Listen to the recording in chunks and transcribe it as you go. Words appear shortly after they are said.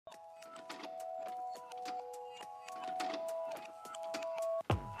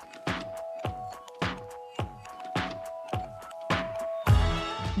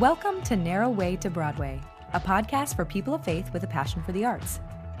Welcome to Narrow Way to Broadway, a podcast for people of faith with a passion for the arts.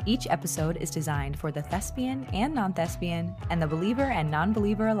 Each episode is designed for the thespian and non-thespian, and the believer and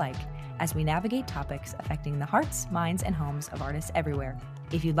non-believer alike, as we navigate topics affecting the hearts, minds, and homes of artists everywhere.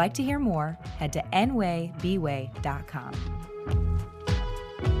 If you'd like to hear more, head to nwaybway.com.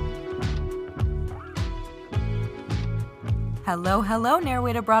 Hello, Narrow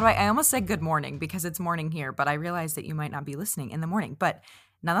Way to Broadway. I almost said good morning because it's morning here, but I realized that you might not be listening in the morning. But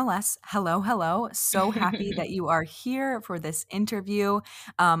nonetheless, hello. So happy that you are here for this interview.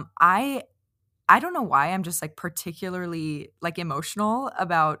 I don't know why I'm just particularly emotional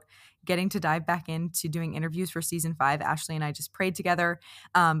about getting to dive back into doing interviews for season 5. Ashley and I just prayed together.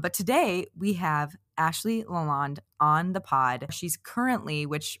 But today we have Ashley LaLonde on the pod. She's currently,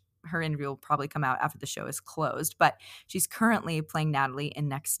 which her interview will probably come out after the show is closed, but she's currently playing Natalie in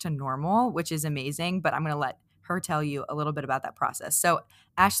Next to Normal, which is amazing. But I'm going to let her tell you a little bit about that process. So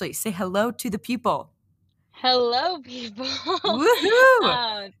Ashley, say hello to the people. Hello, people.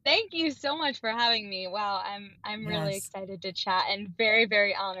 Woohoo! Thank you so much for having me. Wow, I'm really excited to chat and very,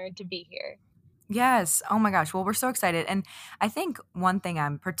 very honored to be here. Yes. Oh my gosh. Well, we're so excited. And I think one thing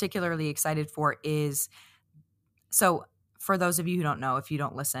I'm particularly excited for is, so for those of you who don't know, if you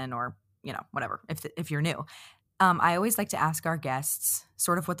don't listen or, whatever, if you're new, I always like to ask our guests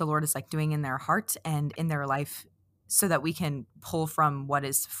sort of what the Lord is doing in their heart and in their life so that we can pull from what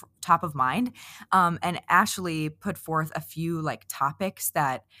is top of mind. And Ashley put forth a few topics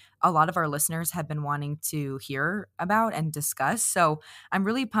that a lot of our listeners have been wanting to hear about and discuss. So I'm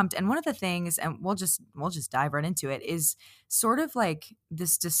really pumped. And one of the things, and we'll just dive right into it, is sort of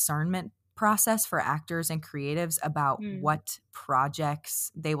this discernment process for actors and creatives about what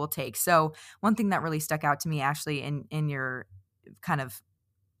projects they will take. So one thing that really stuck out to me, Ashley, in your kind of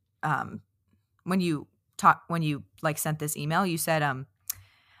when you sent this email, you said, I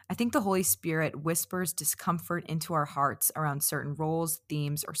think the Holy Spirit whispers discomfort into our hearts around certain roles,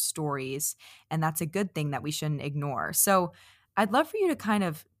 themes, or stories, and that's a good thing that we shouldn't ignore. So I'd love for you to kind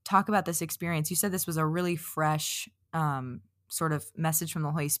of talk about this experience. You said this was a really fresh sort of message from the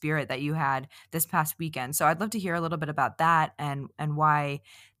Holy Spirit that you had this past weekend. So I'd love to hear a little bit about that and why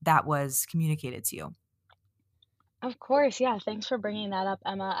that was communicated to you. Of course, yeah. Thanks for bringing that up,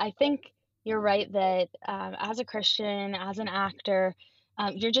 Emma. I think you're right that as a Christian, as an actor,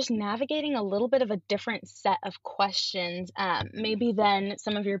 you're just navigating a little bit of a different set of questions, maybe than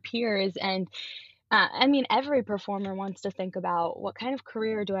some of your peers. And every performer wants to think about what kind of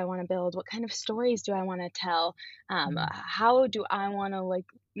career do I want to build? What kind of stories do I want to tell? How do I want to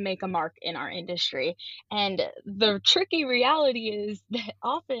make a mark in our industry? And the tricky reality is that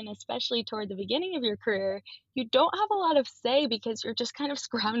often, especially toward the beginning of your career, you don't have a lot of say because you're just kind of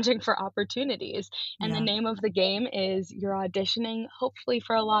scrounging for opportunities. And the name of the game is you're auditioning, hopefully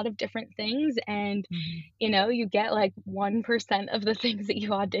for a lot of different things. And you get 1% of the things that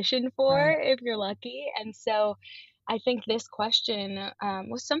you audition for if you're lucky. And so I think this question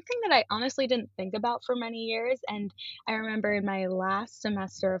was something that I honestly didn't think about for many years. And I remember in my last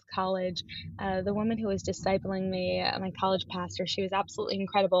semester of college, the woman who was discipling me, my college pastor, she was absolutely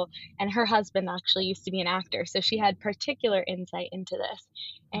incredible. And her husband actually used to be an actor. So she had particular insight into this.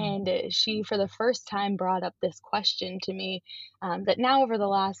 And she, for the first time, brought up this question to me that now over the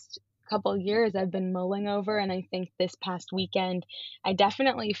last couple years I've been mulling over. And I think this past weekend, I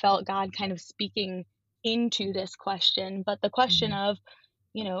definitely felt God kind of speaking into this question, but the question of,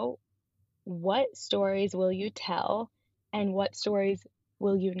 what stories will you tell and what stories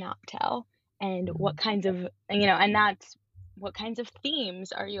will you not tell? And what kinds of, and that's what kinds of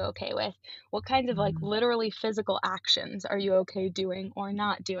themes are you okay with? What kinds of literally physical actions are you okay doing or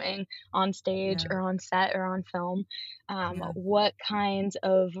not doing on stage or on set or on film? What kinds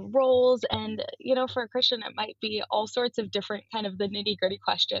of roles? And, for a Christian, it might be all sorts of different kind of the nitty-gritty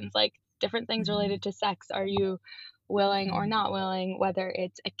questions, different things related to sex. Are you willing or not willing, whether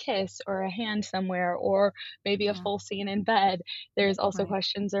it's a kiss or a hand somewhere or maybe a full scene in bed? There's also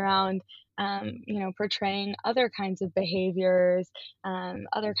questions around portraying other kinds of behaviors,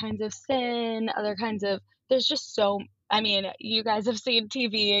 other kinds of sin, there's just you guys have seen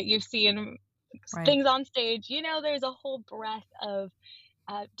TV, you've seen things on stage, there's a whole breadth of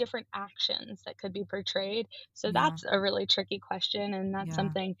different actions that could be portrayed. So that's a really tricky question. And that's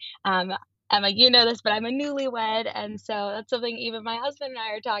something, Emma, you know this, but I'm a newlywed. And so that's something even my husband and I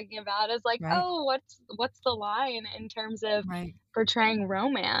are talking about is oh, what's the line in terms of portraying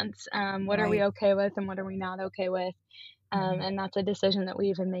romance? What are we okay with and what are we not okay with? And that's a decision that we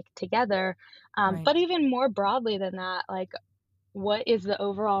even make together. But even more broadly than that, what is the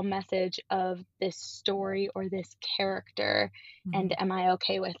overall message of this story or this character, and Mhm. am I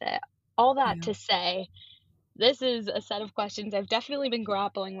okay with it? All that Yeah. to say, this is a set of questions I've definitely been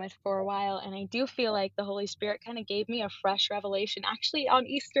grappling with for a while, and I do feel like the Holy Spirit kind of gave me a fresh revelation actually on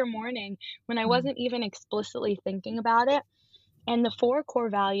Easter morning when I Mm. wasn't even explicitly thinking about it. And the four core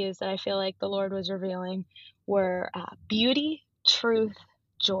values that I feel like the Lord was revealing were beauty, truth,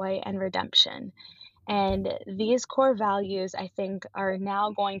 joy, and redemption. And these core values, I think, are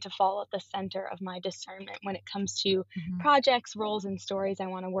now going to fall at the center of my discernment when it comes to Mhm. projects, roles, and stories I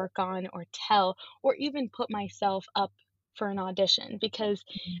want to work on or tell, or even put myself up for an audition. Because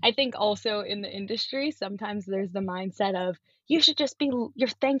Mhm. I think also in the industry, sometimes there's the mindset of you should just be, you're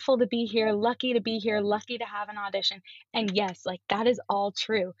thankful to be here, lucky to have an audition. And yes, like that is all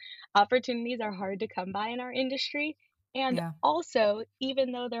true. Opportunities are hard to come by in our industry, and Yeah. also,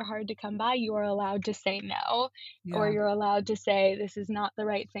 even though they're hard to come by, you are allowed to say no, or Yeah. you're allowed to say, "This is not the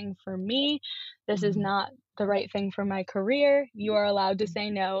right thing for me. This is Mhm. not the right thing for my career." You are allowed to Mm. say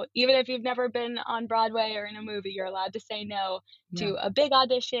no. Even if you've never been on Broadway or in a movie, you're allowed to say no Yeah. to a big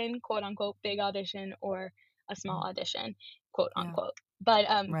audition, quote unquote, big audition, or a small Mhm. audition, quote Yeah. unquote. But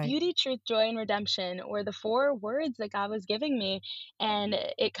Right. beauty, truth, joy, and redemption were the four words that God was giving me. And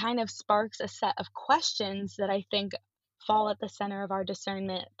it kind of sparks a set of questions that I think fall at the center of our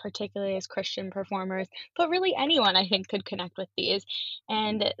discernment, particularly as Christian performers, but really anyone I think could connect with these.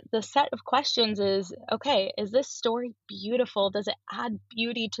 And the set of questions is okay, is this story beautiful? Does it add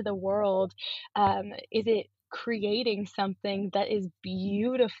beauty to the world? Is it creating something that is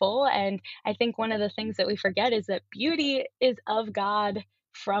beautiful? And I think one of the things that we forget is that beauty is of God,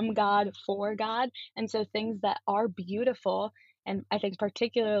 from God, for God. And so things that are beautiful, and I think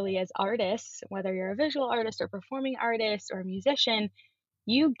particularly as artists, whether you're a visual artist or performing artist or a musician,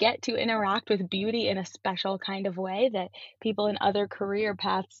 you get to interact with beauty in a special kind of way that people in other career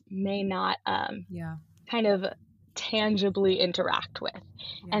paths may not Yeah. kind of tangibly interact with.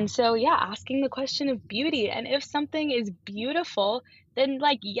 Yeah. And so, yeah, asking the question of beauty. And if something is beautiful, then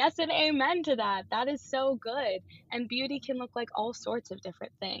like, yes and amen to that. That is so good. And beauty can look like all sorts of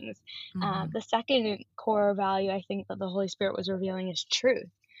different things. Mhm. The second core value I think that the Holy Spirit was revealing is truth.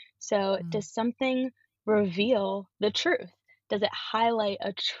 So, Mm. does something reveal the truth? Does it highlight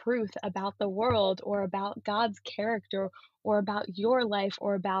a truth about the world or about God's character or about your life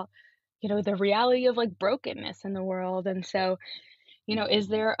or about the reality of like brokenness in the world? And so, is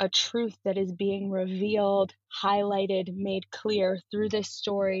there a truth that is being revealed, highlighted, made clear through this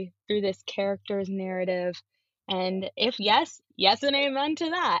story, through this character's narrative? And if yes, yes and amen to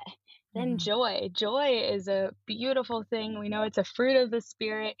that. Then Mhm. joy. Joy is a beautiful thing. We know it's a fruit of the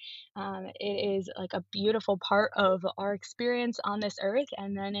Spirit. It is like a beautiful part of our experience on this earth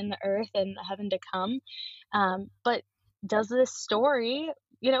and then in the earth and the heaven to come. But does this story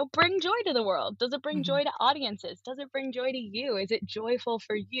bring joy to the world? Does it bring Mhm. joy to audiences? Does it bring joy to you? Is it joyful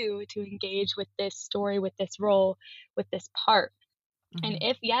for you to engage with this story, with this role, with this part? And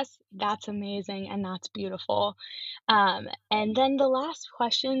Mhm. if yes, that's amazing and that's beautiful. And then the last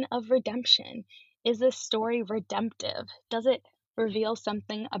question of redemption, is this story redemptive? Does it reveal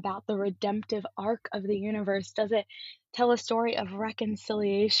something about the redemptive arc of the universe? Does it tell a story of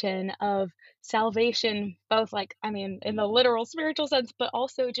reconciliation, of salvation, both like, I mean, in the literal spiritual sense, but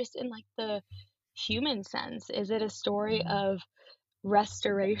also just in like the human sense? Is it a story Mhm. of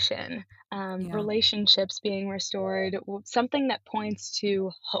restoration, Yeah. relationships being restored, something that points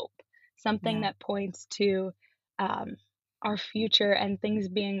to hope, something Yeah. that points to um, our future and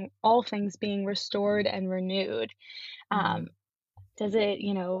all things being restored and renewed. Um, Mhm. does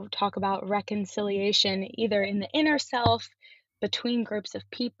it, talk about reconciliation either in the inner self, between groups of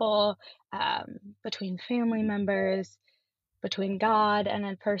people, between family members, between God and a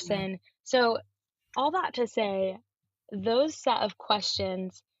Yeah. person? So all that to say, those set of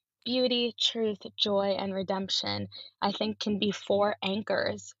questions, beauty, truth, joy, and redemption, I think can be four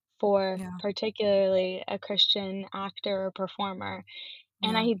anchors for Yeah. particularly a Christian actor or performer.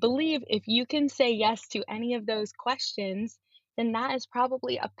 And Yeah. I believe if you can say yes to any of those questions, then that is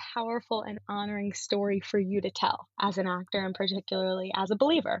probably a powerful and honoring story for you to tell as an actor and particularly as a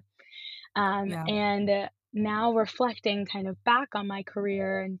believer. Yeah. And now reflecting kind of back on my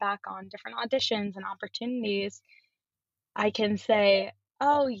career and back on different auditions and opportunities, I can say,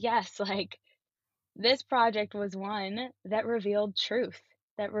 oh, yes, like this project was one that revealed truth,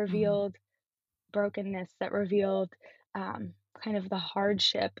 that Mhm. revealed brokenness, that revealed kind of the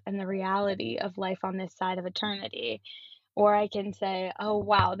hardship and the reality of life on this side of eternity. Or I can say, "Oh,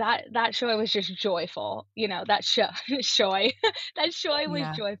 wow, that show was just joyful." That show shoy, that show was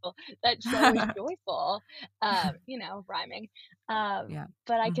Yeah. joyful. That show was joyful, rhyming. Yeah.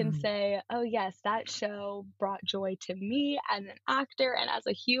 But I can Mhm. say, "Oh, yes, that show brought joy to me as an actor and as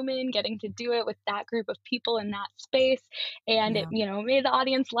a human, getting to do it with that group of people in that space, and it, Yeah. made the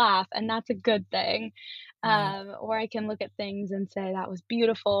audience laugh, and that's a good thing." Right. Or I can look at things and say, "That was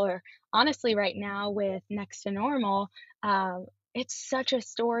beautiful," or honestly, right now with Next to Normal, it's such a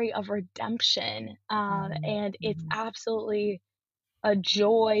story of redemption, Mhm. and it's Mhm. absolutely a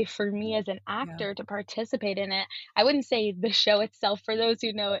joy for me as an Yeah. actor to participate in it. I wouldn't say the show itself, for those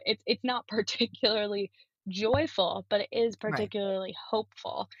who know it, it's not particularly joyful, but it is Right. particularly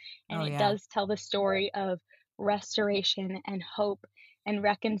hopeful, and Oh, it yeah. does tell the story of restoration and hope and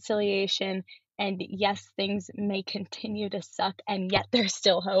reconciliation, and yes, things may continue to suck, and yet there's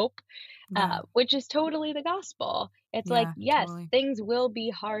still hope, Yeah. which is totally the gospel. It's like, Yeah, yes, totally. things will be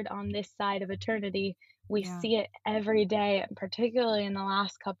hard on this side of eternity. We Yeah. see it every day, and particularly in the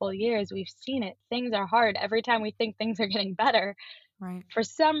last couple of years, we've seen it. Things are hard. Every time we think things are getting better, Right. for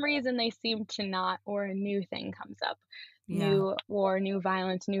some reason they seem to not, or a new thing comes up. Yeah. New war, new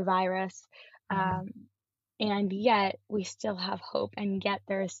violence, new virus. Mhm. Um, and yet we still have hope, and yet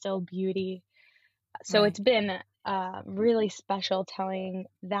there is still beauty. So Right. it's been really special telling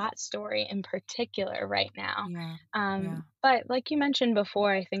that story in particular right now. Yeah. Yeah. But like you mentioned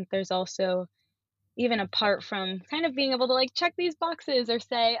before, I think there's also, even apart from kind of being able to like check these boxes or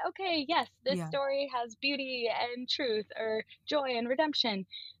say, okay, yes, this Yeah. story has beauty and truth or joy and redemption.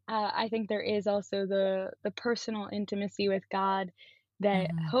 I think there is also the personal intimacy with God that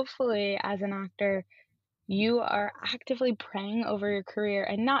Mhm. hopefully as an actor you are actively praying over your career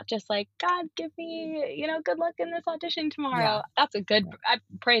and not just like, God, give me, good luck in this audition tomorrow. Yeah. That's a good, Yeah. I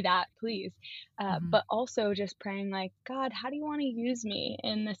pray that, please. Mhm. But also just praying like, God, how do you want to use me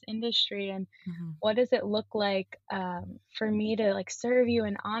in this industry? And Mhm. what does it look like for me to like serve you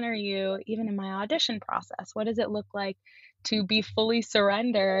and honor you even in my audition process? What does it look like to be fully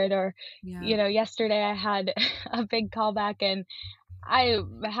surrendered? Or, Yeah. yesterday I had a big callback and I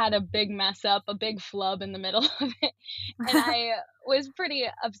had a big mess up, a big flub in the middle of it, and I was pretty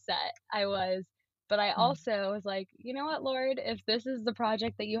upset, I was, but I Mm. also was like, "You know what, Lord? If this is the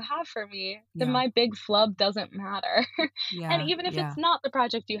project that you have for me, then Yeah. my big flub doesn't matter." And Yeah. even if it's Yeah. not the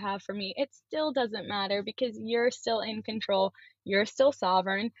project you have for me, it still doesn't matter because you're still in control, you're still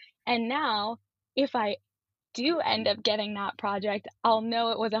sovereign, and now, if I do end up getting that project, I'll know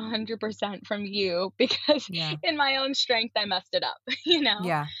it was 100% from you because Yeah. in my own strength, I messed it up, you know?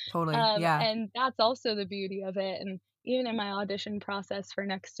 Yeah. Totally. Yeah. And that's also the beauty of it. And even in my audition process for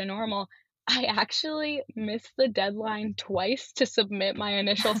Next to Normal, I actually missed the deadline twice to submit my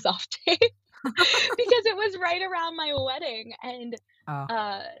initial self tape because it was right around my wedding. And Oh,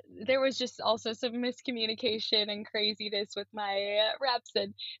 uh, there was just also some miscommunication and craziness with my reps,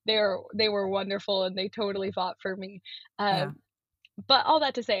 and they were wonderful, and they totally fought for me. yeah. Um, but all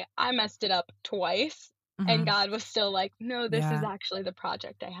that to say, I messed it up twice, and Mhm. God was still like, "No, this is Yeah. actually the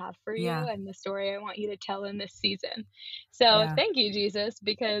project I have for you Yeah. and the story I want you to tell in this season." So, Yeah. thank you, Jesus,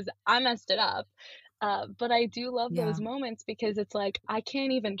 because I messed it up. But I do love those Yeah. moments because it's like I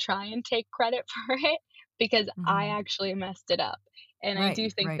can't even try and take credit for it because I Mhm. actually messed it up. And I Right. do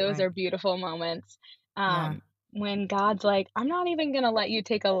think Right. those Right. are beautiful moments. Yeah. When God's like, "I'm not even gonna let you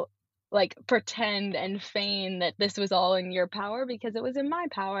take a like, pretend and feign that this was all in your power because it was in my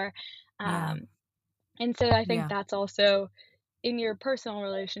power." Yeah. Um, and so I think Yeah. that's also in your personal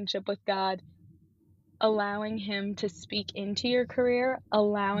relationship with God, allowing Him to speak into your career,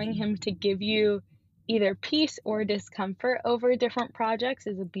 allowing Mhm. Him to give you either peace or discomfort over different projects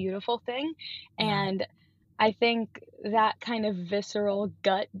is a beautiful thing. Yeah. And I think that kind of visceral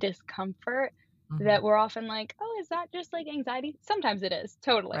gut discomfort Mhm. that we're often like, "Oh, is that just like anxiety?" Sometimes it is,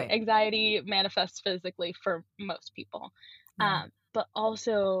 totally. Right. Anxiety manifests physically for most people. Yeah. But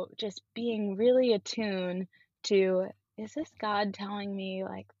also just being really attuned to, is this God telling me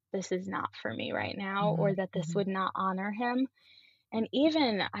like this is not for me right now, or Mhm. that this Mhm. would not honor him? And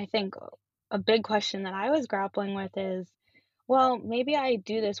even I think a big question that I was grappling with is, well, maybe I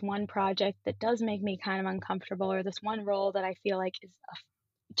do this one project that does make me kind of uncomfortable, or this one role that I feel like is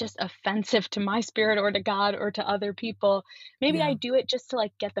just offensive to my spirit or to God or to other people. Maybe I Yeah. do it just to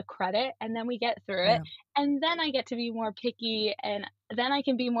like get the credit and then we get through it. Yeah. And then I get to be more picky and then I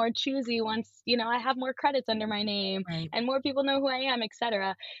can be more choosy once, I have more credits under my name Right. and more people know who I am,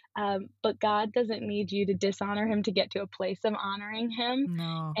 etc. But God doesn't need you to dishonor him to get to a place of honoring him.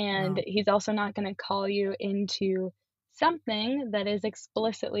 No. And No. he's also not going to call you into something that is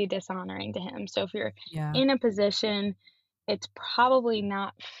explicitly dishonoring to him. So if you're Yeah. in a position, it's probably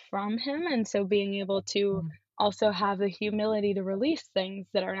not from him, and so being able to Mhm. also have the humility to release things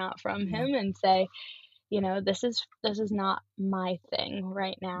that are not from Yeah. him and say, this is not my thing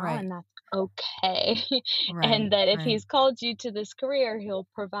right now, Right. and that's okay. And Right. that if Right. he's called you to this career, he'll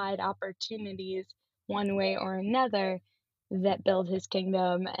provide opportunities one way or another that build his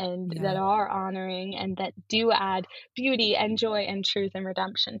kingdom and that Yeah. are honoring and that do add beauty and joy and truth and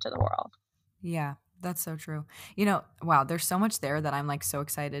redemption to the world. Yeah, that's so true. Wow, there's so much there that I'm like so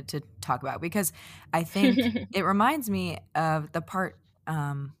excited to talk about because I think it reminds me of the part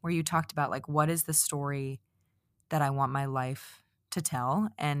where you talked about like what is the story that I want my life to tell.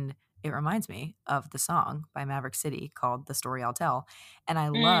 And it reminds me of the song by Maverick City called "The Story I'll Tell." And I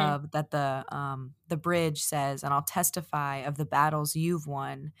Mm, love that the bridge says, "And I'll testify of the battles you've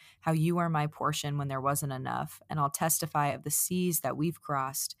won, how you are my portion when there wasn't enough. And I'll testify of the seas that we've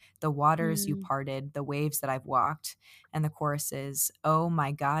crossed, the waters you mm, parted, the waves that I've walked." And the chorus is, "Oh,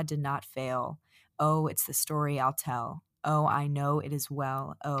 my God did not fail. Oh, it's the story I'll tell. Oh, I know it is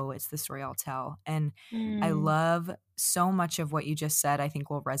well. Oh, it's the story I'll tell." And I mm, love so much of what you just said. I think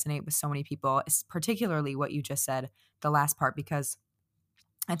will resonate with so many people, particularly what you just said, the last part, because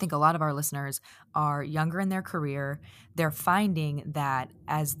I think a lot of our listeners are younger in their career. They're finding that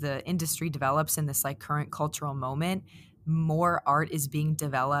as the industry develops in this like current cultural moment, more art is being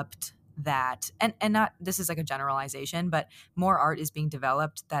developed and not this is like a generalization, but more art is being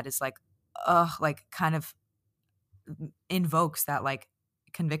developed that is like kind of invokes that like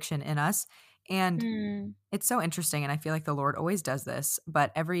conviction in us. And mm, it's so interesting, and I feel like the Lord always does this,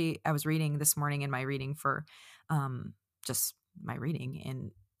 but every I was reading this morning in my reading for, just my reading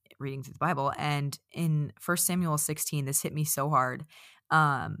in reading through the Bible, and in 1 Samuel 16, this hit me so hard,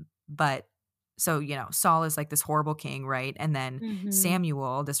 but so, Saul is like this horrible king, right? And then mhm,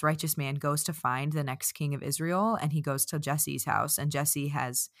 Samuel, this righteous man, goes to find the next king of Israel, and he goes to Jesse's house, and Jesse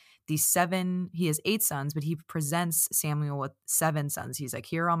has he has 8 sons, but he presents Samuel with 7 sons. He's like,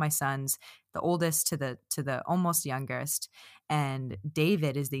 "Here are all my sons, the oldest to the almost youngest, and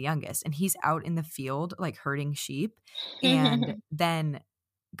David is the youngest, and he's out in the field like herding sheep." And then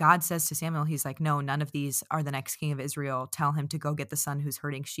God says to Samuel, he's like, "No, none of these are the next king of Israel. Tell him to go get the son who's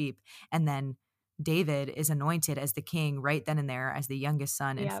herding sheep." And then David is anointed as the king right then and there as the youngest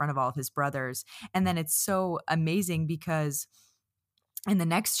son in Yep. front of all of his brothers. And then it's so amazing because in the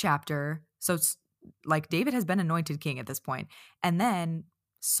next chapter, so it's like David has been anointed king at this point, and then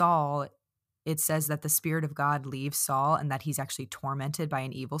Saul, it says that the spirit of God leaves Saul and that he's actually tormented by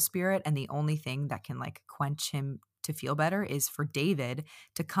an evil spirit, and the only thing that can like quench him to feel better is for David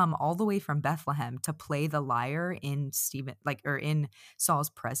to come all the way from Bethlehem to play the lyre in in Saul's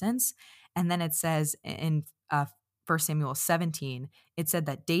presence. And then it says in 1 Samuel 17, it said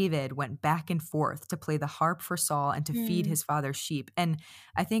that David went back and forth to play the harp for Saul and to feed Mm, his father's sheep. And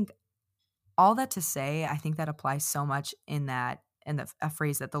I think all that to say, I think that applies so much in a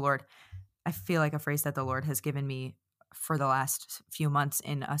phrase that the Lord I feel like a phrase that the Lord has given me for the last few months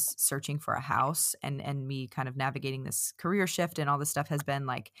in us searching for a house and me kind of navigating this career shift and all this stuff has been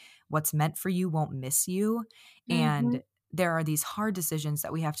like what's meant for you won't miss you. mhm, And there are these hard decisions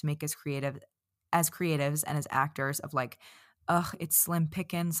that we have to make as creatives and as actors of like, ugh, it's slim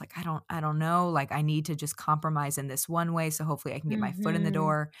pickings. Like I don't know. Like I need to just compromise in this one way. So hopefully I can get my foot in the mhm.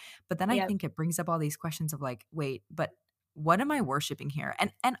 door. But then I Yep. think it brings up all these questions of like, wait, but what am I worshiping here?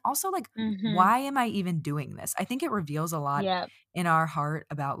 And also like Mhm. why am I even doing this? I think it reveals a lot Yep. in our heart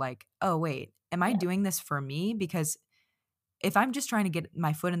about like, oh wait, am I Yep. doing this for me? Because if I'm just trying to get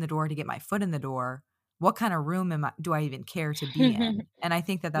my foot in the door to get my foot in the door, what kind of room do I even care to be in? And I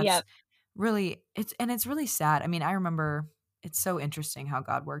think that that's Yep. really it's really sad. I mean, I remember it's so interesting how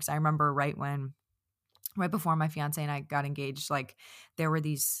God works. I remember right before my fiance and I got engaged, like there were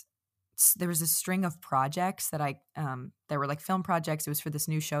these there was a string of projects that there were like film projects. It was for this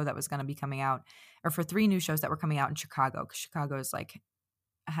new show that was going to be coming out or for 3 new shows that were coming out in Chicago. 'Cause Chicago is like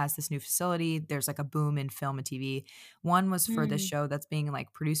has this new facility. There's like a boom in film and TV. One was for this Mm. show that's being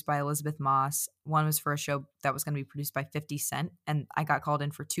like produced by Elizabeth Moss. One was for a show that was going to be produced by 50 Cent. And I got called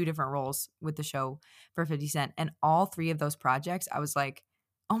in for 2 different roles with the show for 50 Cent. And all 3 of those projects, I was like,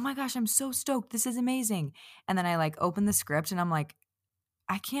 oh my gosh, I'm so stoked. This is amazing. And then I like opened the script and I'm like,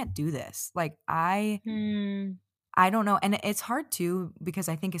 I can't do this. Like Mm. I don't know. And it's hard too, because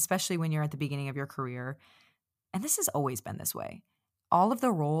I think especially when you're at the beginning of your career, and this has always been this way. All of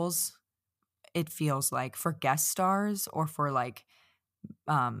the roles it feels like for guest stars or for like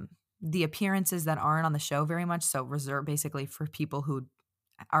um the appearances that aren't on the show very much, so reserved basically for people who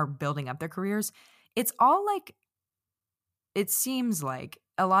are building up their careers. It's all like it seems like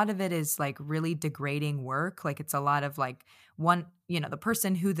a lot of it is like really degrading work. Like it's a lot of like the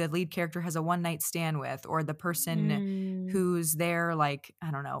person who the lead character has a one night stand with, or the person Mhm. who's there, like,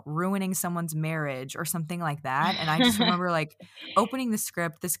 I don't know, ruining someone's marriage or something like that, and I just remember, like, opening the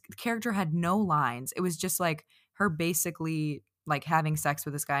script, this character had no lines. It was just, like, her basically, like, having sex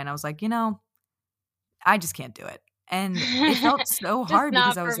with this guy, and I was like, "You know, I just can't do it." And it felt so Just hard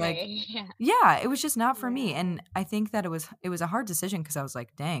because not I for was like, me. Yeah. yeah, it was just not for me, Yeah. and I think that it was a hard decision because I was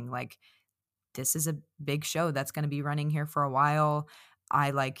like, "Dang, like, this is a big show that's gonna be running here for a while."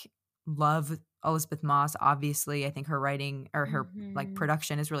 I, like, love Elizabeth Moss, obviously. I think her writing or her, like, Mhm.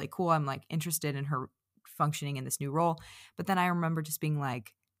 production is really cool. I'm, like, interested in her functioning in this new role, but then I remember just being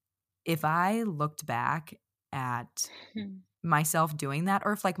like, if I looked back at Hmm. myself doing that,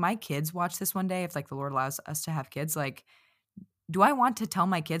 or if, like, my kids watch this one day, if, like, the Lord allows us to have kids, like, do I want to tell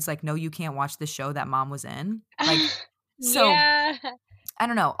my kids, like, "No, you can't watch the show that mom was in?" Like, so Yeah. I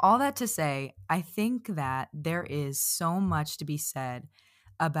don't know. All that to say, I think that there is so much to be said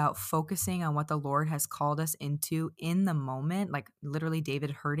about focusing on what the Lord has called us into in the moment, like literally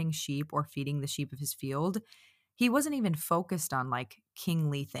David herding sheep or feeding the sheep of his field. He wasn't even focused on like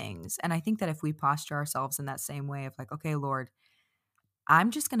kingly things. And I think that if we posture ourselves in that same way of like, okay, Lord,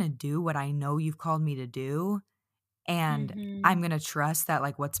 I'm just going to do what I know you've called me to do, and I'm Mhm. gonna trust that,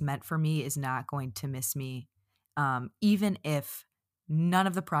 like, what's meant for me is not going to miss me, even if none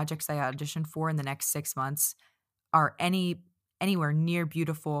of the projects I auditioned for in the next 6 months are anywhere near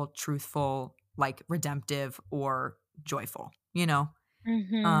beautiful, truthful, like, redemptive, or joyful, you know?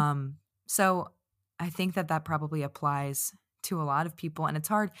 Mhm. Um, so I think that that probably applies to a lot of people, and it's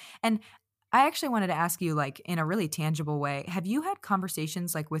hard. And I actually wanted to ask you, like, in a really tangible way, have you had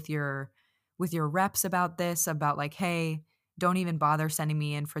conversations like with your reps about this, about like, hey, don't even bother sending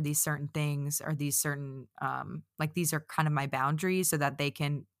me in for these certain things or these certain like these are kind of my boundaries so that they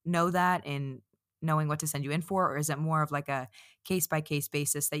can know that in knowing what to send you in for, or is it more of like a case by case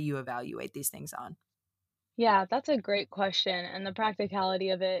basis that you evaluate these things on? Yeah, that's a great question, and the practicality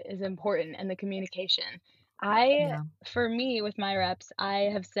of it is important and the communication. I Yeah. For me, with my reps, I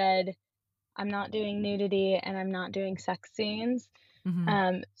have said, "I'm not doing nudity and I'm not doing sex scenes." Mhm.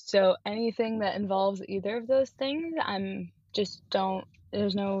 So anything that involves either of those things, I'm just don't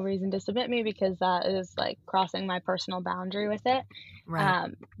there's no reason to submit me because that is, like, crossing my personal boundary with it. Right.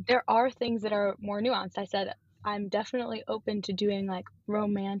 There are things that are more nuanced. I said I'm definitely open to doing, like,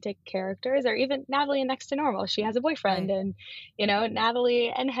 romantic characters or even Natalie in Next to Normal, she has a boyfriend Right. and, Natalie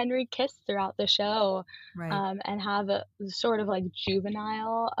and Henry kiss throughout the show, Right. and have a sort of, like,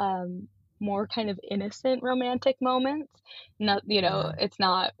 juvenile, more kind of innocent romantic moments. Not Yeah. it's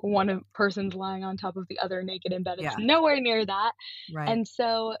not one of person's lying on top of the other naked in bed, it's Yeah. nowhere near that, Right. and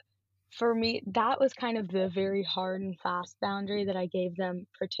so, for me, that was kind of the very hard and fast boundary that I gave them,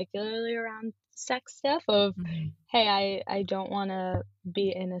 particularly around sex stuff of, Mhm. "Hey, I don't wanna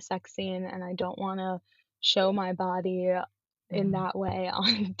be in a sex scene, and I don't wanna show my body in Mhm. that way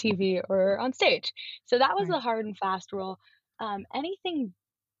on TV or on stage." So that was Right. a hard and fast rule. Anything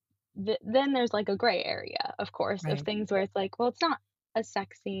then there's, like, a gray area, of course, of Right. things where it's like, well, it's not a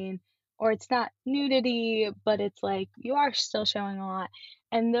sex scene or it's not nudity, but it's like you are still showing a lot,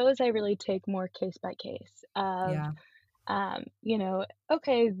 and those I really take more case by case of, Yeah.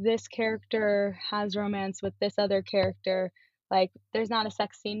 okay, this character has romance with this other character, like, there's not a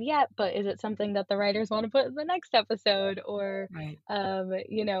sex scene yet, but is it something that the writers wanna put in the next episode? Or, Right.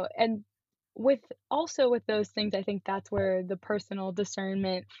 and with those things, I think that's where the personal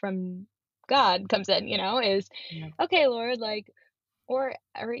discernment from God comes in, is, Yep. "Okay, Lord," like, or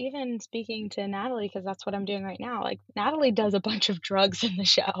even speaking to Natalie, because that's what I'm doing right now, like, Natalie does a bunch of drugs in the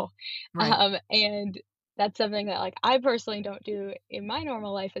show, Right. and that's something that, like, I personally don't do in my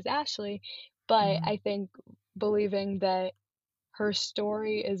normal life as Ashley, but Mhm. I think believing that her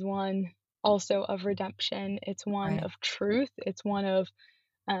story is one also of redemption, it's one Right. of truth, it's one of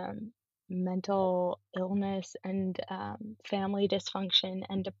um, mental illness and family dysfunction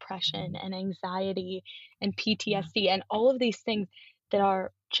and depression Mhm. and anxiety and Yeah. PTSD and all of these things that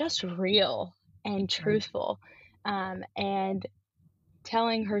are just real and Right. truthful. And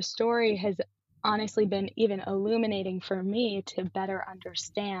telling her story has honestly been even illuminating for me to better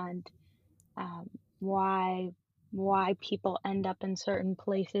understand um, why people end up in certain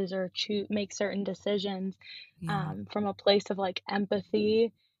places or make certain decisions Yeah. from a place of like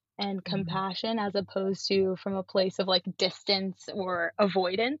empathy and Mhm. compassion as opposed to from a place of like distance or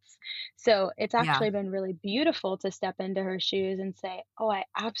avoidance. So it's Yeah. actually been really beautiful to step into her shoes and say, "Oh, I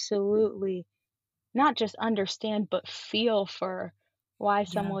absolutely not just understand but feel for why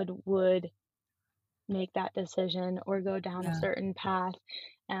Yeah. someone would make that decision or go down a Yeah. certain path,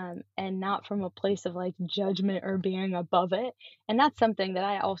 and not from a place of like judgment or being above it." And that's something that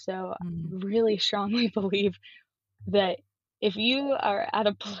I also Mhm. really strongly believe that if you are at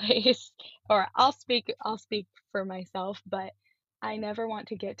a place or I'll speak for myself, but I never want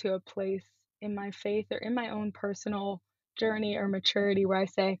to get to a place in my faith or in my own personal journey or maturity where I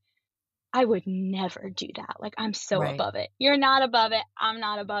say, I would never do that. Like, I'm so Right. above it. You're not above it. I'm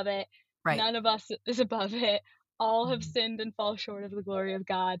not above it. Right. None of us is above it. All have Mhm. sinned and fall short of the glory of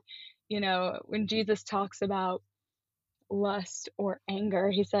God. When Jesus talks about lust or anger,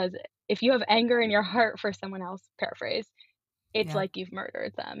 he says, if you have anger in your heart for someone else, paraphrase, it's Yeah. like you've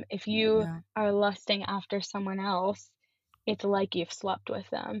murdered them. If you Yeah. are lusting after someone else, it's like you've slept with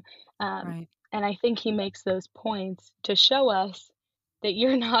them. Um, Right. and I think he makes those points to show us that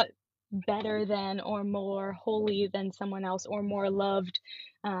you're not better than or more holy than someone else or more loved,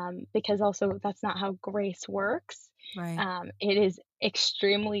 because also that's not how grace works. Right. It is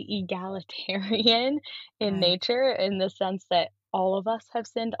extremely egalitarian in Right. nature in the sense that all of us have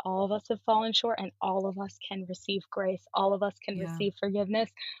sinned, all of us have fallen short, and all of us can receive grace. All of us can Yeah. receive forgiveness.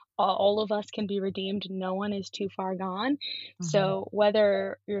 All of us can be redeemed. No one is too far gone. Mhm. So,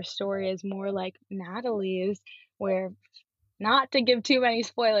 whether your story is more like Natalie's, where not to give too many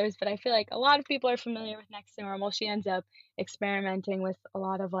spoilers, but I feel like a lot of people are familiar with Next to Normal. She ends up experimenting with a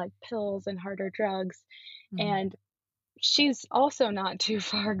lot of like pills and harder drugs. Mhm. And she's also not too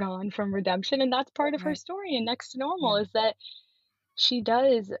far gone from redemption. And that's part of her Right. story in Next to Normal Yeah. is that she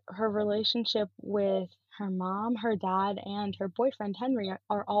does her relationship with her mom, her dad, and her boyfriend, Henry,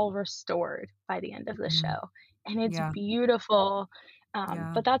 are all restored by the end of the Mhm. show, and it's Yeah. beautiful,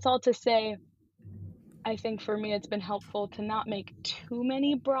 Yeah. but that's all to say, I think for me, it's been helpful to not make too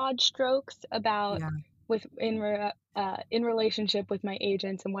many broad strokes about Yeah. in relationship with my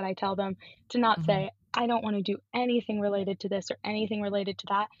agents and what I tell them, to not Mhm. say, "I don't wanna do anything related to this or anything related to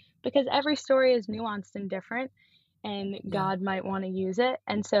that," because every story is nuanced and different, and Yeah. God might wanna use it,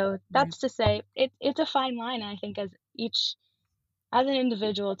 and so Right. that's to say it's a fine line, and I think as an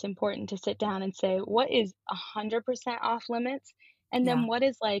individual, it's important to sit down and say, "What is 100% off limits?" And Yeah. then what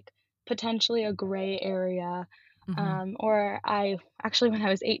is, like, potentially a gray area? Mhm. Or I actually, when I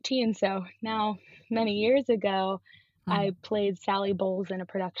was 18, so now many years ago, Mhm. I played Sally Bowles in a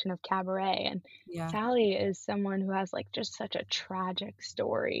production of Cabaret, and Yeah. Sally is someone who has, like, just such a tragic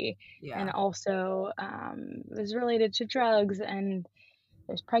story and Yeah. also, is related to drugs, and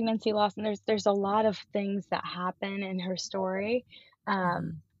there's pregnancy loss, and there's a lot of things that happen in her story,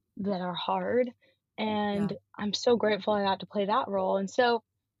 um, Mhm. that are hard, Yeah. and I'm so grateful I got to play that role, and so,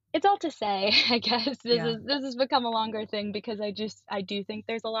 it's all to say, I guess Yeah. this has become a longer thing because I do think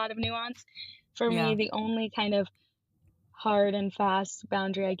there's a lot of nuance. For me, Yeah. the only kind of hard and fast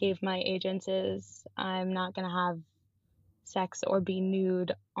boundary I gave my agents is I'm not gonna have sex or be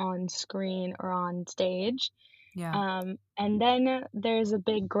nude on screen or on stage. Yeah. And then there's a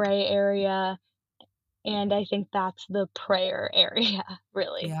big gray area, and I think that's the prayer area,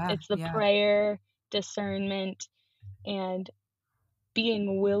 really. Yeah. It's the Yeah. prayer, discernment, and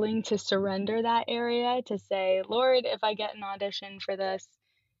being willing to surrender that area to say, Lord, if I get an audition for this,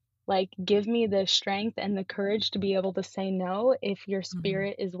 like, give me the strength and the courage to be able to say no if your Mhm.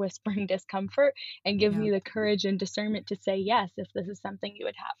 spirit is whispering discomfort, and give Yeah. me the courage and discernment to say yes if this is something you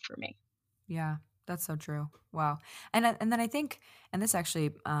would have for me. Yeah. That's so true. Wow. And then I think, and this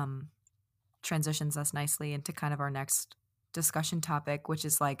actually transitions us nicely into kind of our next discussion topic, which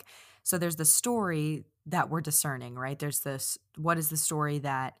is like, so there's the story that we're discerning, right? There's this, what is the story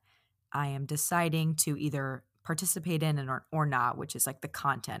that I am deciding to either participate in and or not, which is like the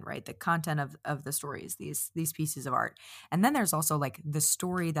content, right? The content of the stories, these pieces of art. And then there's also like the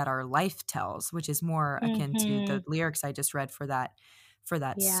story that our life tells, which is more akin to the Mhm. lyrics I just read for that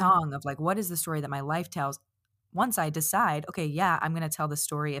Yeah, song of like, what is the story that my life tells? Once I decide, okay, yeah, I'm going to tell the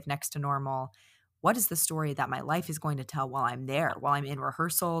story of Next to Normal. What is the story that my life is going to tell while I'm there, while I'm in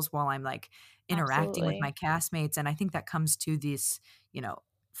rehearsals, while I'm like interacting with my absolutely. castmates? And I think that comes to this, you know,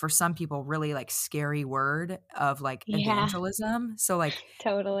 for some people, really like scary word of like Yeah, evangelism. So like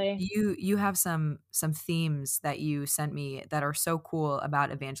totally. you have some themes that you sent me that are so cool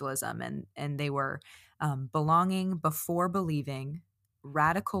about evangelism, and they were belonging before believing,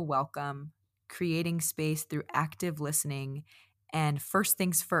 radical welcome, creating space through active listening, and first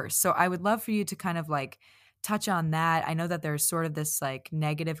things first. So I would love for you to kind of like touch on that. I know that there's sort of this like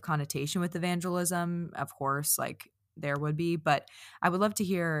negative connotation with evangelism, of course, like there would be, but I would love to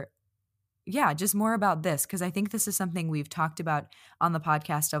hear, yeah, just more about this, because I think this is something we've talked about on the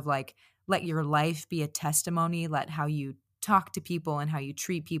podcast of like, let your life be a testimony, let how you talk to people and how you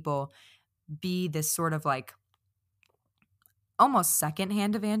treat people be this sort of like almost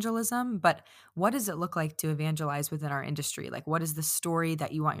secondhand evangelism, but what does it look like to evangelize within our industry? Like, what is the story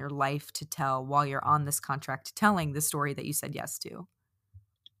that you want your life to tell while you're on this contract telling the story that you said yes to?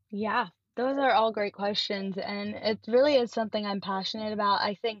 Yeah, those are all great questions, and it really is something I'm passionate about.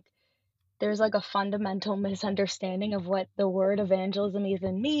 I think there's like a fundamental misunderstanding of what the word evangelism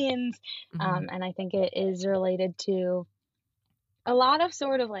even means, Mhm. and I think it is related to a lot of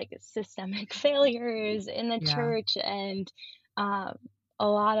sort of like systemic failures in the Yeah, church and um, a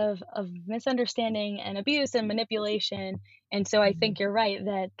lot of misunderstanding and abuse and manipulation. And so I mhm, think you're right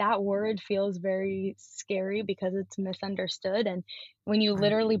that that word feels very scary because it's misunderstood. And when you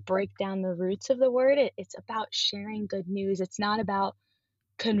right, literally break down the roots of the word, it's about sharing good news. It's not about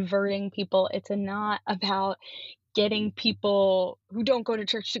converting people. It's not about getting people who don't go to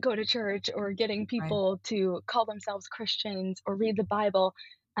church to go to church or getting right, people to call themselves Christians or read the Bible.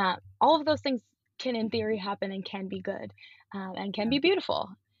 All of those things can, in theory, happen and can be good and can yeah, be beautiful.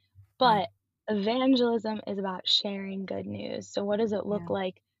 right, But evangelism is about sharing good news. So, what does it look yeah,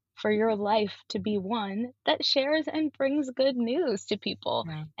 like for your life to be one that shares and brings good news to people?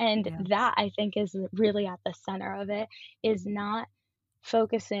 yeah, And yeah, that I think is really at the center of it is not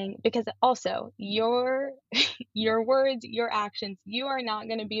focusing because also your words, your actions, you are not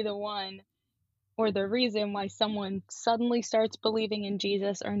going to be the one or the reason why someone suddenly starts believing in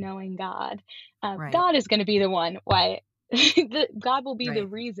Jesus or knowing God. right, God is going to be the one why God will be the right,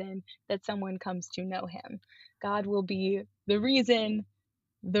 reason that someone comes to know him. God will be the reason,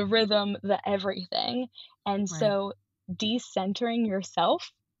 the rhythm, the everything. And right, so decentering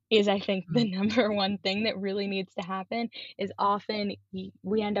yourself is I think the mm, number one thing that really needs to happen is often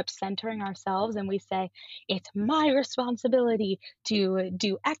we end up centering ourselves and we say it's my responsibility to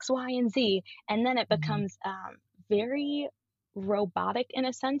do X, Y, and Z, and then it mhm, becomes very robotic in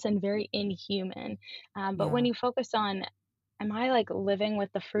a sense and very inhuman. But when yeah, you focus on am I like living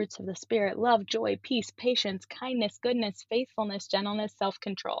with the fruits of the Spirit, love, joy, peace, patience, kindness, goodness, faithfulness, gentleness, self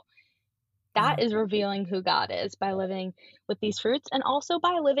control? That yeah, is revealing who God is by living with these fruits and also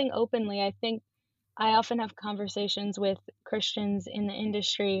by living openly. I think I often have conversations with Christians in the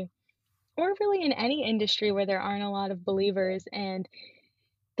industry or really in any industry where there aren't a lot of believers and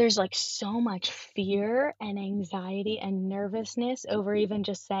there's, like, so much fear and anxiety and nervousness over even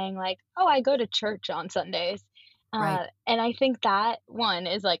just saying, like, "Oh, I go to church on Sundays." right, And I think that, one,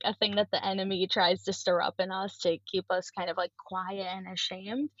 is, like, a thing that the enemy tries to stir up in us to keep us kind of, like, quiet and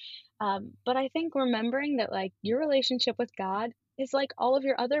ashamed. But I think remembering that, like, your relationship with God is like all of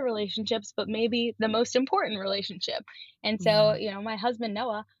your other relationships, but maybe the most important relationship. And so, yeah, my husband,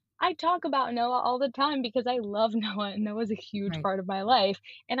 Noah, I talk about Noah all the time because I love Noah, and Noah's a huge right, part of my life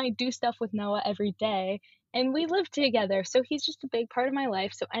and I do stuff with Noah every day, and we live together, so he's just a big part of my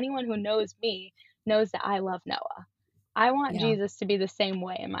life, so anyone who knows me knows that I love Noah. I want yeah, Jesus to be the same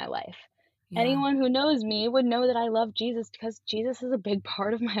way in my life. yeah, Anyone who knows me would know that I love Jesus because Jesus is a big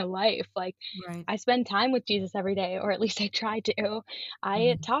part of my life, like, right, I spend time with Jesus every day, or at least I try to.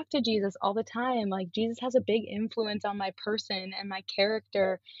 I mhm, talk to Jesus all the time, like, Jesus has a big influence on my person and my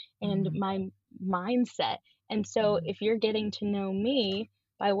character and mhm, my mindset, and so mhm, if you're getting to know me,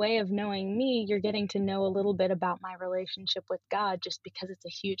 by way of knowing me, you're getting to know a little bit about my relationship with God just because it's a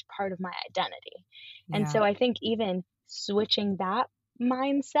huge part of my identity. And yeah, so I think even switching that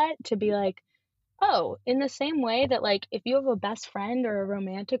mindset to be like, oh, in the same way that, like, if you have a best friend or a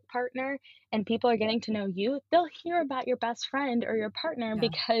romantic partner and people are getting to know you, they'll hear about your best friend or your partner yeah,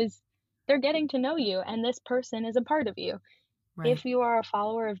 because they're getting to know you and this person is a part of you. right, If you are a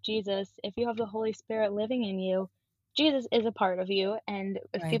follower of Jesus, if you have the Holy Spirit living in you, Jesus is a part of you, and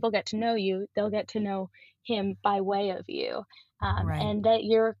if right, people get to know you, they'll get to know him by way of you. right, And that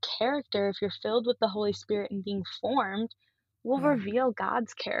your character, if you're filled with the Holy Spirit and being formed, will yeah, reveal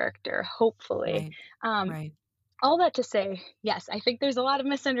God's character, hopefully. right, Um, right, all that to say, yes, I think there's a lot of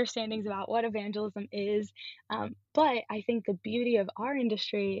misunderstandings about what evangelism is. But I think the beauty of our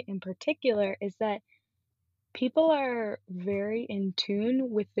industry in particular is that people are very in tune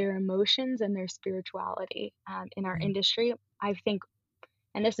with their emotions and their spirituality in our mhm, industry. I think,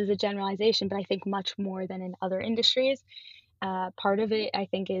 and this is a generalization, but I think much more than in other industries. Part of it, I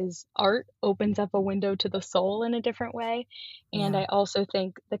think, is art opens up a window to the soul in a different way. And yeah, I also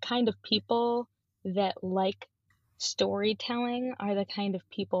think the kind of people that like storytelling are the kind of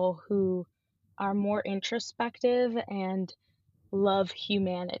people who are more introspective and love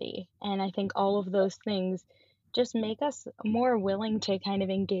humanity. And I think all of those things just make us more willing to kind of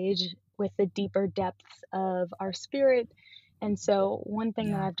engage with the deeper depths of our spirit. And so, one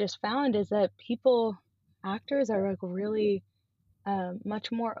thing that yeah, I've just found is that people, actors are like really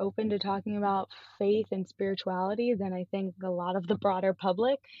much more open to talking about faith and spirituality than I think a lot of the broader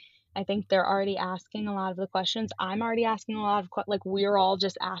public. I think they're already asking a lot of the questions. I'm already asking a lot of like we're all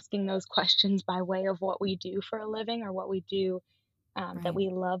just asking those questions by way of what we do for a living or what we do that Right. we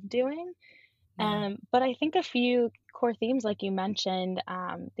love doing. Yeah. But I think a few core themes, like you mentioned,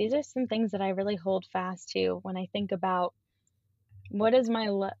 these are some things that I really hold fast to when I think about what is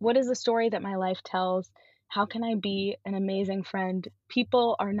the story that my life tells? How can I be an amazing friend?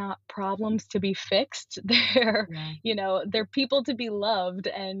 People are not problems to be fixed. Yeah. They're people to be loved,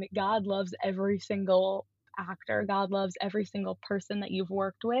 and God loves every single actor. God loves every single person that you've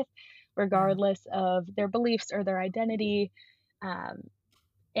worked with, Yeah. regardless of their beliefs or their identity. Um,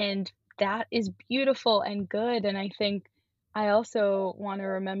 and that is beautiful and good, and I think I also wanna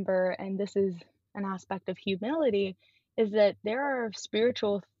remember, and this is an aspect of humility, is that there are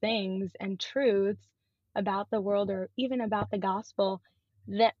spiritual things and truths about the world or even about the gospel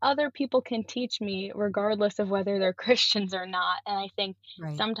that other people can teach me regardless of whether they're Christians or not, and I think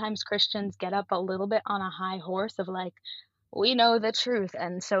Right. sometimes Christians get up a little bit on a high horse of like, we know the truth,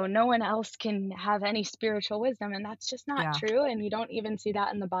 and so no one else can have any spiritual wisdom, and that's just not Yeah. true, and you don't even see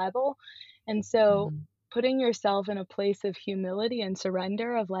that in the Bible. And so Mhm. putting yourself in a place of humility and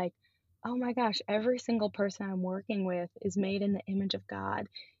surrender of like, oh my gosh, every single person I'm working with is made in the image of God.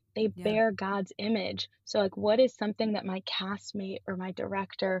 They Yeah. bear God's image. So like what is something that my castmate or my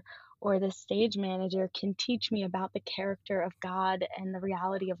director or the stage manager can teach me about the character of God and the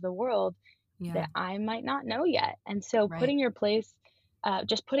reality of the world Yeah. that I might not know yet. And so Right.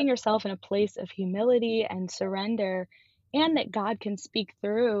 just putting yourself in a place of humility and surrender, and that God can speak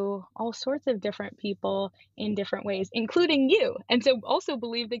through all sorts of different people in different ways, including you. And so also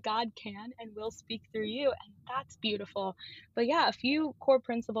believe that God can and will speak through you. And that's beautiful. But yeah, a few core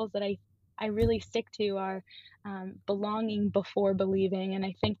principles that I really stick to are belonging before believing. And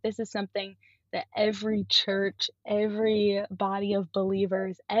I think this is something that every church, every body of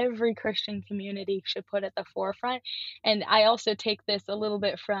believers, every Christian community should put at the forefront. And I also take this a little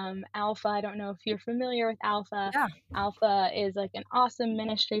bit from Alpha. I don't know if you're familiar with Alpha. Yeah. Alpha is like an awesome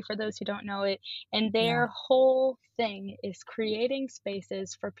ministry for those who don't know it. And Yeah. their whole thing is creating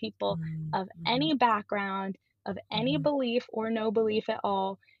spaces for people Mhm. of Mhm. any background, of any Mhm. belief or no belief at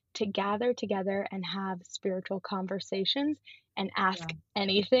all, to gather together and have spiritual conversations and Yeah. ask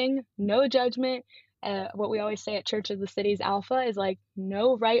anything, no judgment. What we always say at Church of the City's Alpha is like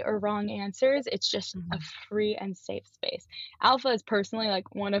no right or wrong answers. It's just a Mhm. free and safe space. Alpha is personally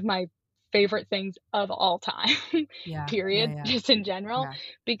like one of my favorite things of all time, Yeah. Yeah. period, Yeah. just in general, Yeah.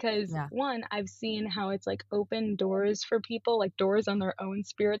 because Yeah. one, I've seen how it's like opened doors for people, like doors on their own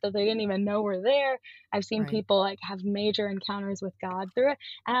spirit that they didn't even know were there. I've seen Right. people like have major encounters with God through it.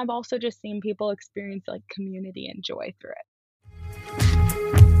 And I've also just seen people experience like community and joy through it.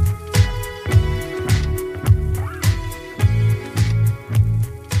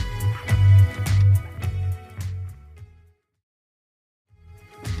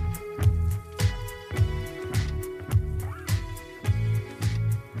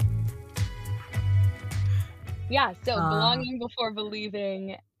 Yeah, so Uh, belonging before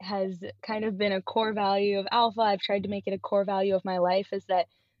believing has kind of been a core value of Alpha. I've tried to make it a core value of my life is that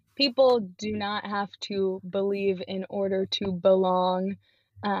people do not have to believe in order to belong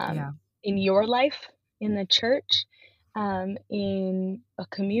um, yeah. in your life, in the church, in a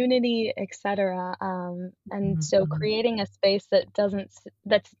community, etc. And Mhm. so Mhm. creating a space that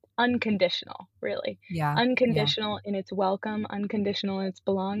that's unconditional, really. Yeah. Yeah. Unconditional in its welcome, unconditional in its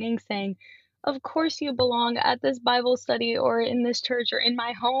belonging, saying, of course you belong at this Bible study or in this church or in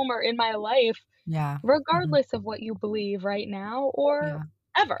my home or in my life, Yeah. Mhm. regardless of what you believe right now or Yeah.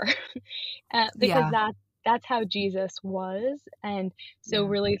 ever. Because Yeah. that's how Jesus was, and so Yeah.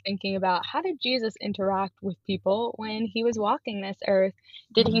 really thinking about how did Jesus interact with people when he was walking this earth?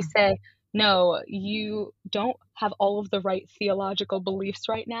 Did he Mhm. say, "No, you don't have all of the right theological beliefs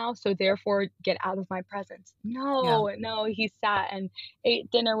right now, so therefore get out of my presence"? Yeah. No, no, he sat and ate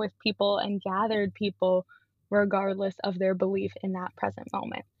dinner with people and gathered people regardless of their belief in that present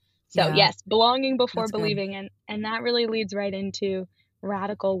moment. So, Yeah. yes, belonging before That's good. believing, and that really leads right into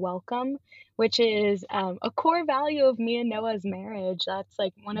radical welcome, which is a core value of me and Noah's marriage. That's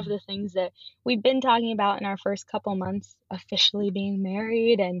like one of Mm. the things that we've been talking about in our first couple months officially being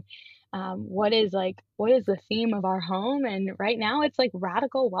married, and what is the theme of our home? And right now, it's like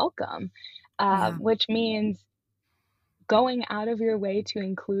radical welcome, Yeah. which means going out of your way to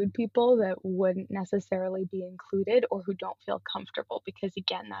include people that wouldn't necessarily be included or who don't feel comfortable, because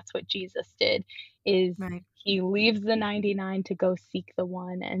again, that's what Jesus did, is Right. he leaves the 99 to go seek the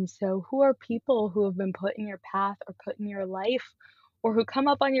one. And so who are people who have been put in your path or put in your life, or who come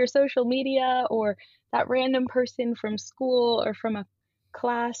up on your social media, or that random person from school or from a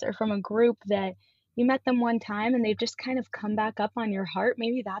class or from a group that you met them one time and they've just kind of come back up on your heart?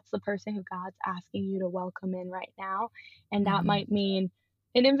 Maybe that's the person who God's asking you to welcome in right now. And that Mhm. might mean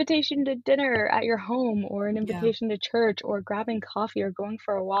an invitation to dinner at your home, or an Yeah. invitation to church, or grabbing coffee, or going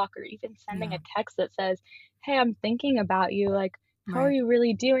for a walk, or even sending Yeah. a text that says, "Hey, I'm thinking about you. Like, how are Right. you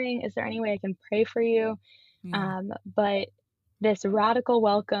really doing? Is there any way I can pray for you?" Yeah. But this radical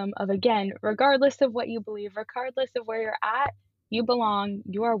welcome of, again, regardless of what you believe, regardless of where you're at, you belong,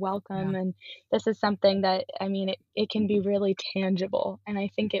 you are Yeah. welcome. And this is something that, I mean, it can be really tangible. And I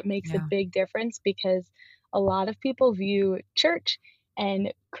think it makes a Yeah. big difference, because a lot of people view church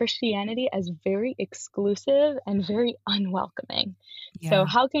and Christianity as very exclusive and very unwelcoming. So, Yeah.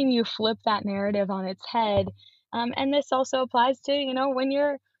 how can you flip that narrative on its head? And this also applies to, when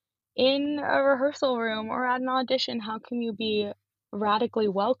you're in a rehearsal room or at an audition, how can you be radically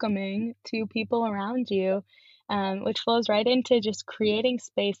welcoming to people around you? Which flows right into just creating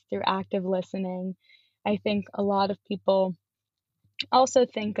space through active listening. I think a lot of people also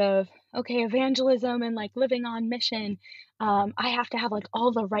think of, okay, evangelism and like living on mission. I have to have like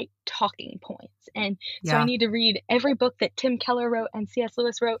all the right talking points. And so I Yeah. need to read every book that Tim Keller wrote and C.S.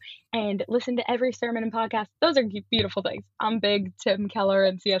 Lewis wrote and listen to every sermon and podcast. Those are beautiful things. I'm a big Tim Keller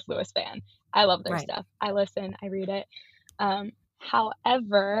and C.S. Lewis fan. I love their Right. stuff. I listen, I read it.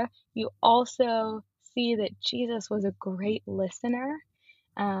 However, you also see that Jesus was a great listener.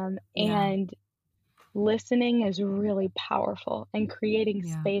 Yeah. And listening is really powerful, and creating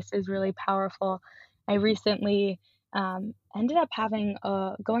Yeah. space is really powerful. I recently ended up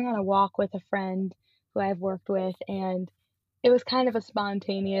going on a walk with a friend who I've worked with, and it was kind of a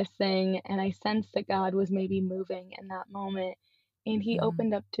spontaneous thing. And I sensed that God was maybe moving in that moment. And he Mhm.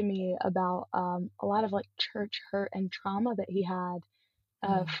 opened up to me about a lot of like church hurt and trauma that he had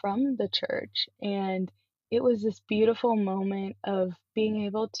Mm. from the church. And it was this beautiful moment of being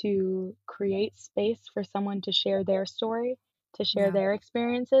able to create space for someone to share their story, to share Yeah. their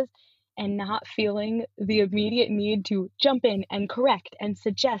experiences, and not feeling the immediate need to jump in and correct and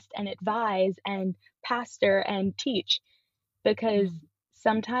suggest and advise and pastor and teach. Because Mm.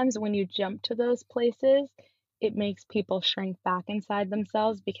 sometimes when you jump to those places, it makes people shrink back inside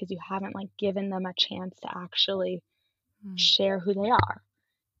themselves, because you haven't like given them a chance to actually Mm. share who they are.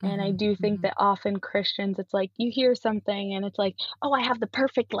 And I Mhm. do think Mhm. that often Christians, it's like you hear something and it's like, "Oh, I have the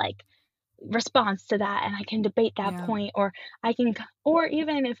perfect, like, response to that, and I can debate that Yeah. point," or I can c or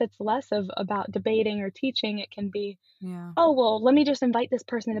even if it's less of about debating or teaching, it can be, Yeah. "Oh, well, let me just invite this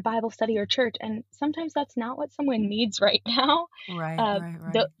person to Bible study or church," and sometimes that's not what someone needs right now. Right. Right.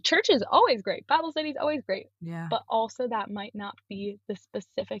 The Right. church is always great, Bible study is always great, Yeah. but also that might not be the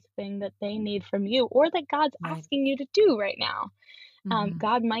specific thing that they need from you or that God's Right. asking you to do right now. Mhm.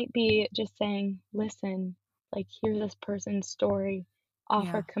 God might be just saying, listen, like, hear this person's story,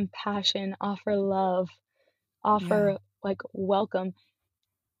 offer Yeah. compassion, offer love, Yeah. offer like welcome.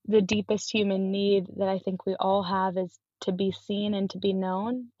 The deepest human need that I think we all have is to be seen and to be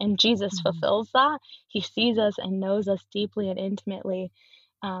known. And Jesus Mhm. fulfills that. He sees us and knows us deeply and intimately.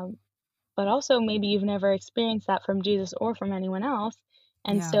 Um, but also, maybe you've never experienced that from Jesus or from anyone else.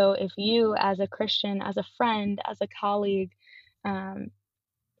 And Yeah. so, if you, as a Christian, as a friend, as a colleague, um,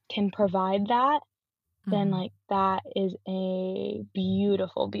 can provide that, then Mhm. like that is a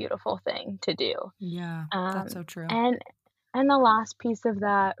beautiful, beautiful thing to do. Yeah. That's Um, so true. and and the last piece of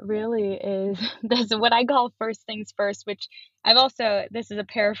that really is this, what I call first things first, which I've also, this is a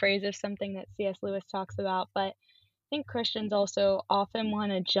paraphrase of something that C.S. Lewis talks about, but I think Christians also often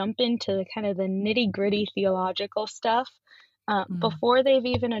want to jump into the kind of the nitty gritty theological stuff Mm. before they've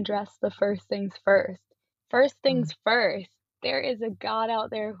even addressed the first things first. First Mm. things first, there is a God out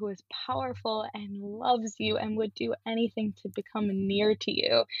there who is powerful and loves you and would do anything to become near to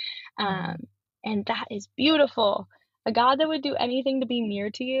you. Um, Mhm. and that is beautiful. A God that would do anything to be near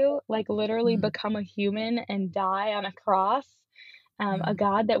to you, like literally Mm. become a human and die on a cross, a Mm.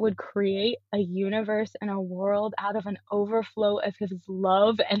 God that would create a universe and a world out of an overflow of his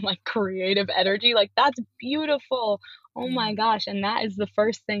love and like creative energy. Like, that's beautiful. Oh Yeah. my gosh. And that is the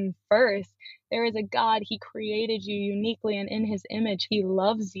first thing first. There is a God, he created you uniquely and in his image. He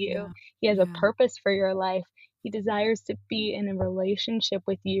loves you, Yeah. he has a Yeah. purpose for your life. He desires to be in a relationship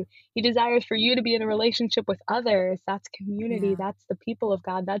with you. He desires for you to be in a relationship with others. That's community. Yeah. That's the people of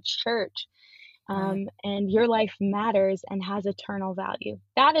God. That's church. Right. and your life matters and has eternal value.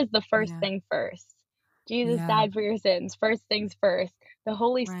 That is the first Yeah. thing first. Jesus Yeah. died for your sins. First things first. The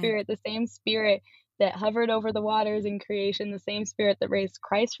Holy Right. Spirit, the same Spirit that hovered over the waters in creation, the same Spirit that raised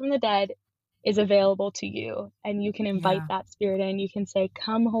Christ from the dead, is available to you. And you can invite Yeah. that Spirit in. You can say,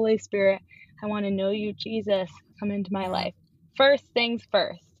 "Come, Holy Spirit, I want to know you, Jesus. Come into my Yeah. life." First things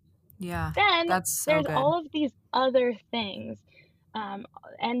first. Yeah. Then That's so there's good. all of these other things. Um,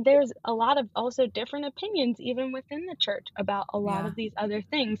 and there's a lot of also different opinions, even within the church, about a lot Yeah. of these other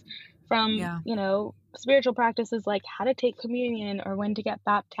things from, Yeah. spiritual practices like how to take communion or when to get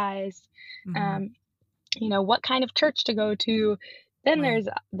baptized, Mhm. um, what kind of church to go to. Then Right. there's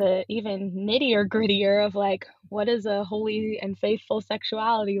the even nittier grittier of like, what does a holy and faithful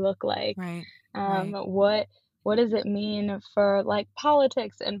sexuality look like? Right. Um, Right. what what does it mean for like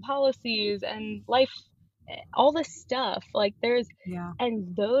politics and policies and life, all this stuff. Like there's Yeah.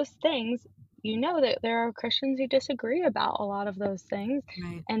 and those things, that there are Christians who disagree about a lot of those things.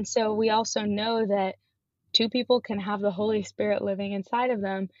 Right. And so we also know that two people can have the Holy Spirit living inside of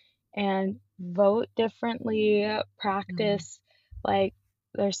them and vote differently, Mhm. practice like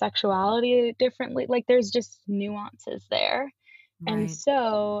their sexuality differently. Like there's just nuances there. And Right.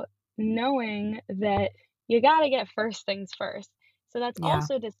 so knowing that you got to get first things first. So that's Yeah.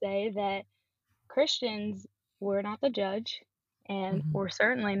 also to say that Christians, we're not the judge and Mhm. we're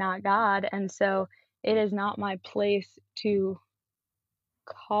certainly not God. And so it is not my place to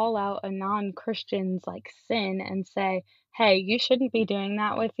call out a non-Christian's like sin and say, "Hey, you shouldn't be doing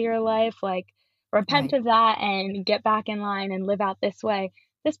that with your life. Like, repent Right. of that and get back in line and live out this way."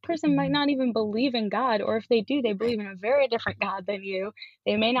 This person might Mhm. not even believe in God, or if they do, they Right. believe in a very different God than you.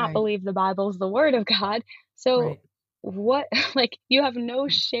 They may not Right. believe the Bible's the word of God. So, Right. what, like, you have no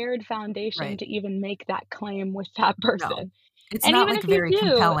Mm. shared foundation Right. to even make that claim with that No. person. It's And not, even like, if you very do,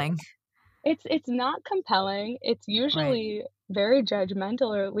 compelling. it's not compelling, it's Right. usually very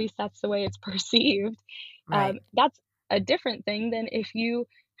judgmental, or at least that's the way it's perceived. Right. That's a different thing than if you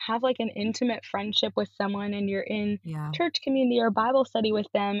have, like, an intimate friendship with someone and you're in Yeah. church community or Bible study with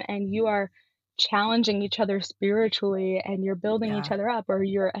them, and you are challenging each other spiritually, and you're building each Yeah. other up, or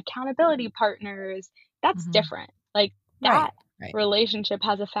you're accountability partners. That's Mhm. different. Like, Right. that Right. relationship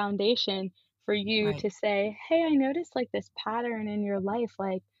has a foundation for you Right. to say, "Hey, I noticed, like, this pattern in your life,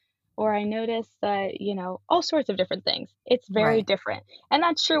 like," or I noticed that, all sorts of different things. It's very Right. different. And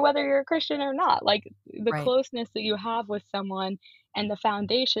that's true whether you're a Christian or not. Like the Right. closeness that you have with someone and the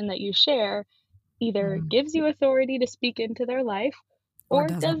foundation that you share either Mhm. gives you authority to speak into their life Or or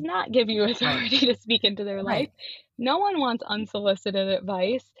does doesn't. not give you Right. authority to speak into their life. Right. No one wants unsolicited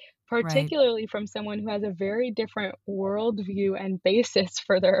advice, Right. particularly from someone who has a very different worldview and basis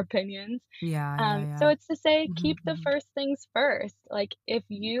for their opinions. Yeah, yeah, So yeah. it's to say, Mhm, keep the mhm, first things first. Like, if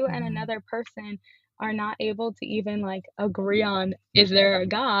you and mhm. another person are not able to even like agree on, is there a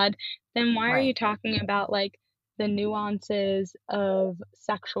God, then why are you Right. talking about like the nuances of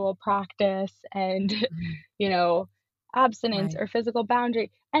sexual practice and, Mhm. you know, abstinence Right. or physical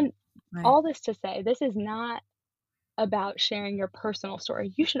boundary? And Right. all this to say, this is not about sharing your personal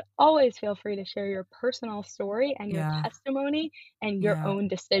story. You should always feel free to share your personal story and your Yeah. testimony and your Yeah. own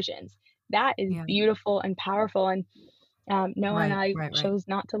decisions. That is Yeah. beautiful and powerful. And Noah and Right. I Right, right. chose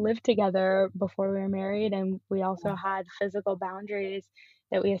not to live together before we were married, and we also Yeah. had physical boundaries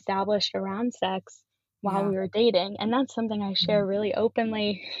that we established around sex while Yeah. we were dating. And that's something I Mhm. share really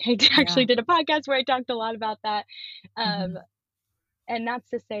openly. I Yeah. actually did a podcast where I talked a lot about that. Um, Mhm. and that's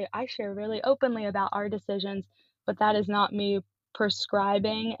to say, I share really openly about our decisions, but that is not me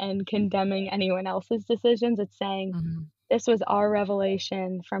prescribing and condemning anyone else's decisions. It's saying, Mhm. this was our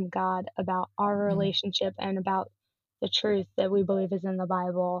revelation from God about our Mhm. relationship and about the truth that we believe is in the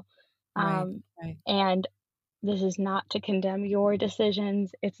Bible. Right. Um, Right. and this is not to condemn your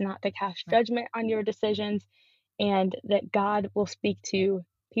decisions, it's not to cast Right. judgment on your decisions, and that God will speak to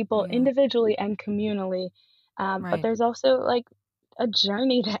people Yeah. individually and communally. But Right. there's also like a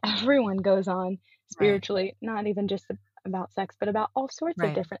journey that everyone goes on Right. spiritually, not even just about sex, but about all sorts of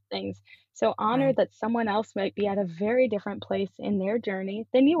Right. different things. So honor Right. that someone else might be at a very different place in their journey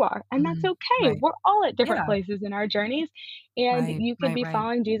than you are. And that's Mhm. okay. Right. We're all at different Yeah. places in our journeys. And Right. you could Right, be right.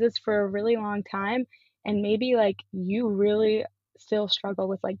 following Jesus for a really long time. And maybe like you really still struggle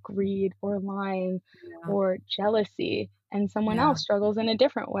with like greed or lying Yeah. or jealousy, and someone Yeah. else struggles in a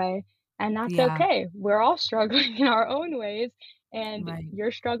different way. And that's Yeah. okay. We're all struggling in our own ways, and Right.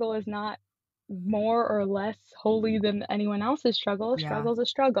 your struggle is not more or less holy than anyone else's struggle. A Yeah. struggle is a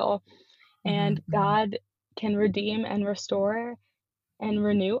struggle, and Mhm. Mhm. God can redeem and restore and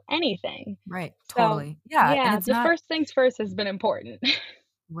renew anything. Right. So, Totally. Yeah, and yeah, it's the not first things first has been important.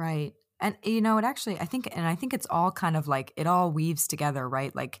 right. And, it actually I think it's all kind of like it all weaves together,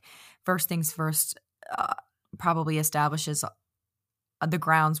 right? Like, first things first, uh, probably establishes the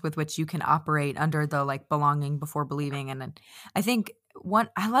grounds with which you can operate under the, like, belonging before believing, and then I think one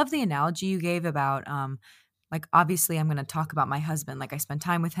I love the analogy you gave about, like, obviously, I'm gonna talk about my husband, like, I spend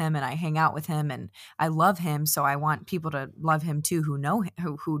time with him, and I hang out with him, and I love him, so I want people to love him too who know hi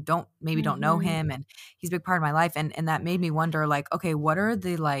who don't maybe don't know Mhm. him, and he's a big part of my life, and that made me wonder, like, okay, what are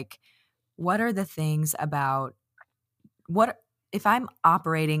the things about what if I'm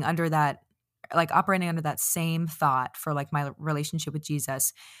operating under that same thought for, like, my relationship with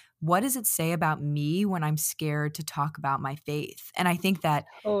Jesus, what does it say about me when I'm scared to talk about my faith? And I think that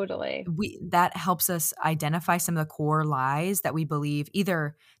Totally. we that helps us identify some of the core lies that we believe,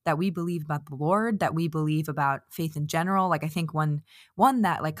 either that we believe about the Lord, that we believe about faith in general. Like, I think one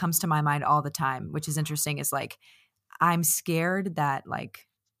that, like, comes to my mind all the time, which is interesting, is, like, I'm scared that, like,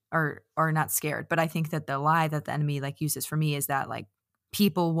 or not scared, but I think that the lie that the enemy, like, uses for me is that, like,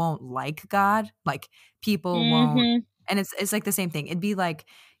 people won't like God, like, people won't, Mhm. and it's like the same thing. It'd be like,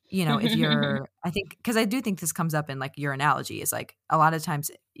 if you're I think, because I do think this comes up in, like, your analogy is, like, a lot of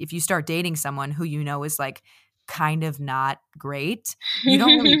times if you start dating someone who is, like, kind of not great, you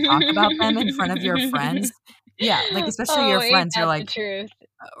don't really talk about them in front of your friends. Yeah, like, especially Oh, your ain't friends, you're that the like, truth.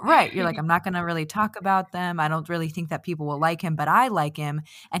 right, you're like, "I'm not gonna really talk about them, I don't really think that people will like him, but I like him,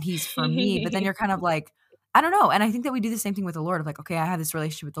 and he's for me," but then you're kind of like, I don't know, and I think that we do the same thing with the Lord of, like, okay, I have this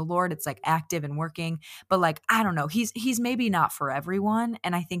relationship with the Lord, it's, like, active and working, but, like, I don't know, he's maybe not for everyone,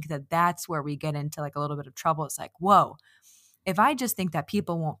 and I think that that's where we get into, like, a little bit of trouble. It's like, "Whoa, if I just think that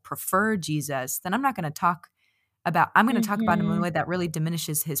people won't prefer Jesus, then I'm gonna talk about him in a Mhm. way that really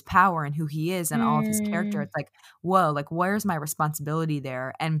diminishes his power and who he is and all of his character." Mm. It's like, "Whoa, like, where's my responsibility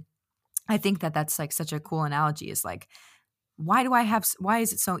there?" And I think that that's, like, such a cool analogy, is like, why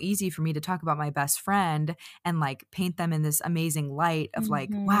is it so easy for me to talk about my best friend and, like, paint them in this amazing light of,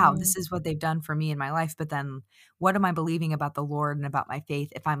 like, "Wow, Mhm. this is what they've done for me in my life," but then what am I believing about the Lord and about my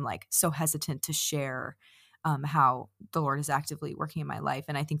faith if I'm, like, so hesitant to share, how the Lord is actively working in my life?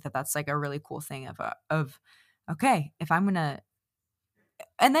 And I think that that's, like, a really cool thing of, okay, if I'm gonna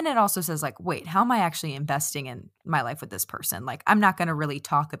and then it also says, like, "Wait, how am I actually investing in my life with this person?" Like, I'm not gonna really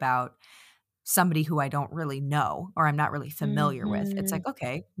talk about somebody who I don't really know or I'm not really familiar with. It's Mhm. like,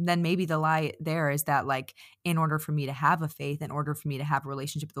 okay, then maybe the lie there is that, like, in order for me to have a faith, in order for me to have a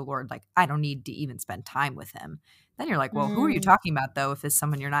relationship with the Lord, like, I don't need to even spend time with him. Then you're like, well, who are you Mm. talking about though if it's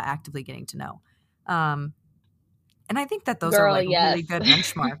someone you're not actively getting to know? Um, and I think that those are, Girl, like, really yes. good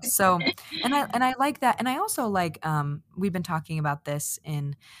benchmarks. So, and I like that, and I also like, we've been talking about this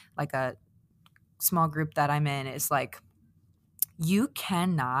in, like, a small group that I'm in, is like, you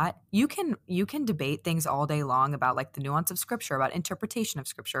can debate things all day long about, like, the nuance of scripture, about interpretation of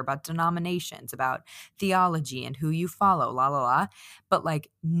scripture, about denominations, about theology and who you follow, la la la, but,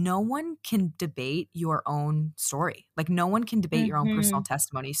 like, no one can debate your own story. Like, no one can debate your own personal Mhm.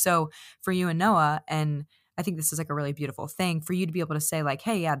 testimony. So, for you and Noah, and I think this is, like, a really beautiful thing for you to be able to say, like,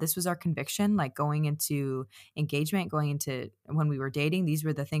 "Hey, yeah, this was our conviction, like, going into engagement, going into when we were dating, these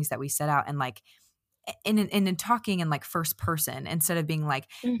were the things that we set out," and, like, in talking in, like, first person instead of being like,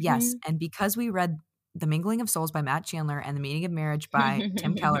 "Yes, Mhm. and because we read The Mingling of Souls by Matt Chandler and The Meaning of Marriage by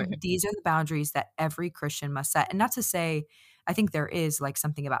Tim Keller, these are the boundaries that every Christian must set." And not to say, I think there is, like,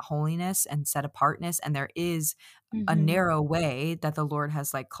 something about holiness and set apartness, and there is a Mhm. narrow way that the Lord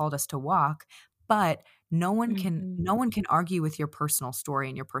has, like, called us to walk, but Mhm. no one can argue with your personal story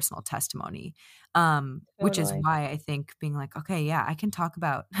and your personal testimony, which is Totally. why I think being like, "Okay, yeah, I can talk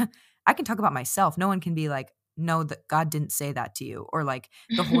about I can talk about myself." No one can be like, "No, that God didn't say that to you," or, like,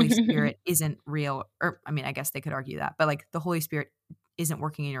 "The Holy Spirit isn't real," or, I mean, I guess they could argue that, but, like, "The Holy Spirit isn't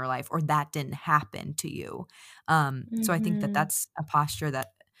working in your life," or, "That didn't happen to you." So I think that Mhm. that's a posture that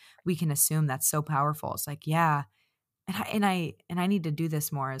we can assume that's so powerful. It's like, yeah, and I need to do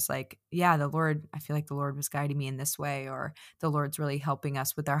this more. Is like, yeah, the Lord, I feel like the Lord was guiding me in this way, or the Lord's really helping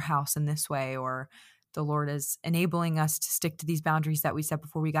us with our house in this way, or the Lord is enabling us to stick to these boundaries that we set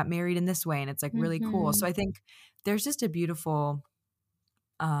before we got married in this way, and it's, like, really cool. So Mhm. I think there's just a beautiful,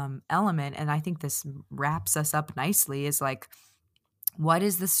 element, and I think this wraps us up nicely, is like, what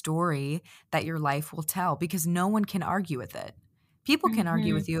is the story that your life will tell? Because no one can argue with it. People can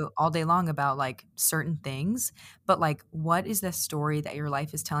argue Mhm. with you all day long about, like, certain things, but, like, what is the story that your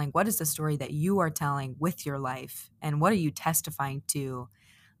life is telling? What is the story that you are telling with your life? And what are you testifying to,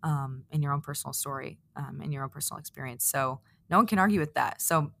 in your own personal story, in your own personal experience? So no one can argue with that.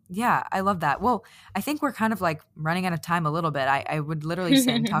 So yeah, I love that. Well, I think we're kind of, like, running out of time a little bit. I would literally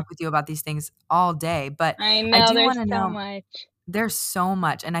sit and talk with you about these things all day, but I I know do there's want to so know, much. there's so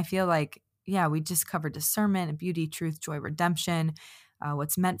much, and I feel like, yeah, we just covered discernment and beauty, truth, joy, redemption,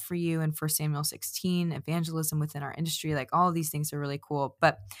 what's meant for you in 1 Samuel 16, evangelism within our industry, like, all of these things are really cool,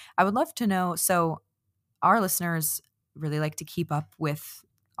 but I would love to know, so our listeners really like to keep up with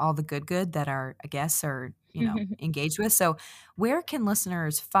all the good that our guests are, engaged with. So where can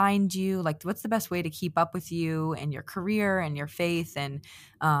listeners find you? Like, what's the best way to keep up with you and your career and your faith? And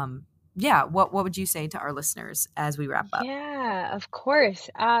yeah, what would you say to our listeners as we wrap up? Yeah, of course.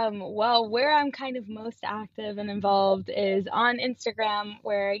 Well, where I'm kind of most active and involved is on Instagram,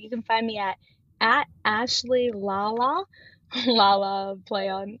 where you can find me at Ashley Lala, Lala play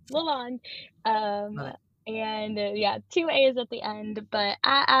on LaLonde, um, Love it. and yeah, two A's at the end. But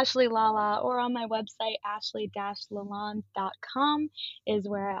at Ashley Lala or on my website ashley-lalonde.com is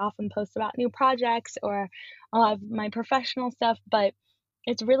where I often post about new projects or I'll have my professional stuff. But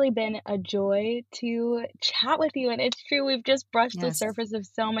it's really been a joy to chat with you, and it's true, we've just brushed the Yes. surface of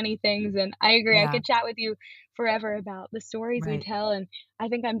so many things, and I agree, I Yeah. could chat with you forever about the stories we Right. tell, and I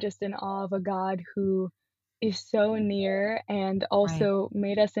think I'm just in awe of a God who is so near and Right. also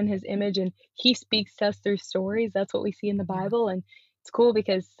made us in his image, and he speaks to us through stories, that's what we see in the Yeah. Bible, and it's cool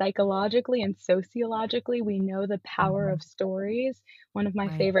because psychologically and sociologically, we know the power Mhm. of stories. One of my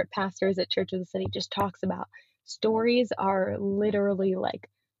Right. favorite pastors at Church of the City just talks about stories are literally like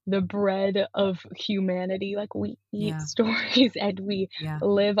the bread of humanity. Like we eat Yeah. stories and we Yeah.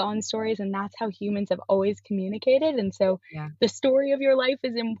 live on stories, and that's how humans have always communicated. And so Yeah. the story of your life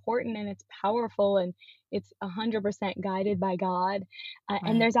is important and it's powerful and it's 100% guided by God. And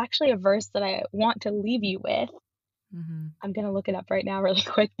Right. there's actually a verse that I want to leave you with. Mhm. I'm gonna look it up right now really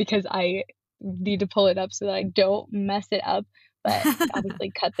quick because I need to pull it up so that I don't mess it up, but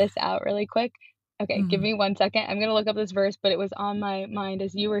obviously cut this out really quick. Okay, give Mhm. me 1 second. I'm gonna look up this verse, but it was on my mind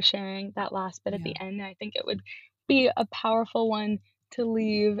as you were sharing that last bit at Yeah. the end. I think it would be a powerful one to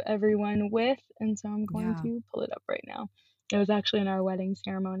leave everyone with, and so I'm going Yeah. to pull it up right now. It was actually in our wedding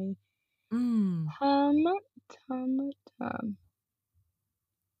ceremony. Mm. Tum, tum, tum.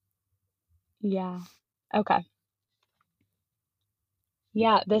 Yeah. Okay.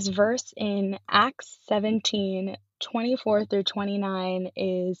 Yeah, this verse in Acts 17:24 through 29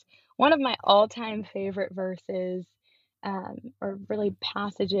 is one of my all-time favorite verses, or really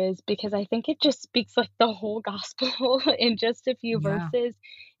passages, because I think it just speaks like the whole gospel in just a few Yeah. verses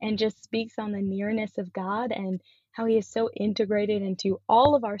and just speaks on the nearness of God and how he is so integrated into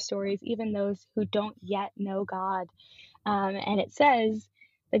all of our stories, even those who don't yet know God. And it says,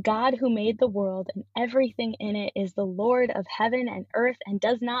 "The God who made the world and everything in it is the Lord of heaven and earth and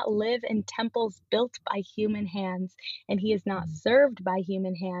does not live in temples built by human hands, and he is not Mhm. served by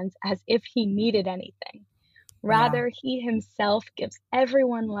human hands as if he needed anything. Yeah. Rather, he himself gives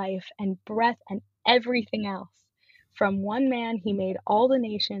everyone life and breath and everything else. From one man he made all the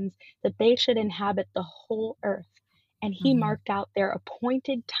nations that they should inhabit the whole earth. And he Mhm. marked out their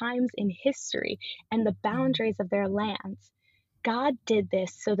appointed times in history and the Mhm. boundaries of their lands. God did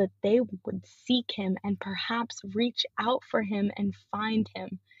this so that they would seek him and perhaps reach out for him and find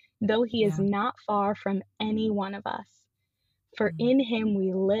him, though he is Yeah. not far from any one of us. For Mhm. in him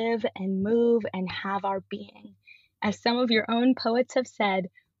we live and move and have our being. As some of your own poets have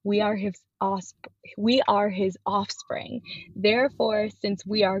said, we are his offspring. Therefore, since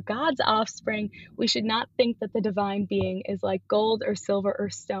we are God's offspring, we should not think that the divine being is like gold or silver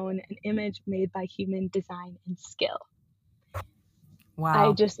or stone, an image made by human design and skill." I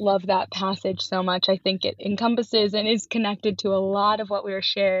Wow. just love that passage so much. I think it encompasses and is connected to a lot of what we were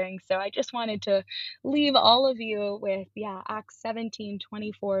sharing. So I just wanted to leave all of you with, yeah, Acts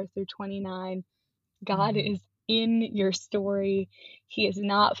 17:24 through 29. God Mhm. is in your story. He is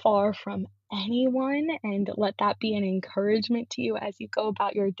not far from anyone. And let that be an encouragement to you as you go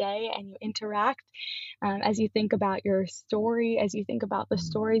about your day and you interact, as you think about your story, as you think about the Mhm.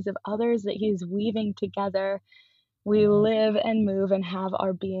 stories of others that He's weaving together. We Mhm. live and move and have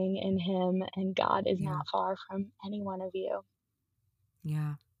our being in him, and God is Yeah. not far from any one of you.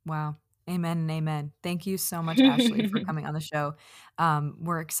 Yeah. Wow. Amen and amen. Thank you so much, Ashley, for coming on the show.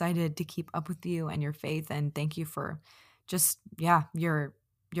 We're excited to keep up with you and your faith, and thank you for just, yeah, your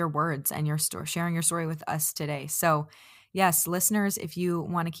words and your story, sharing your story with us today. So, yes, listeners, if you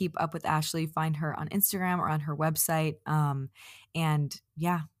want to keep up with Ashley, find her on Instagram or on her website. And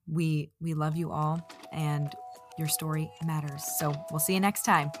yeah, we love you all, and your story matters. So we'll see you next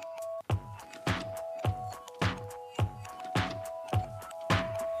time.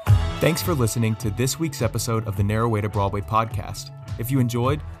 Thanks for listening to this week's episode of the Narrow Way to Broadway podcast. If you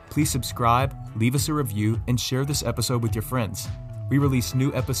enjoyed, please subscribe, leave us a review, and share this episode with your friends. We release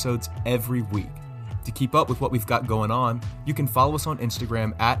new episodes every week. To keep up with what we've got going on, you can follow us on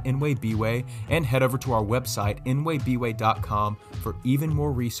Instagram at NWayBway and head over to our website, nwaybway.com, for even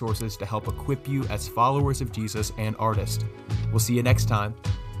more resources to help equip you as followers of Jesus and artists. We'll see you next time.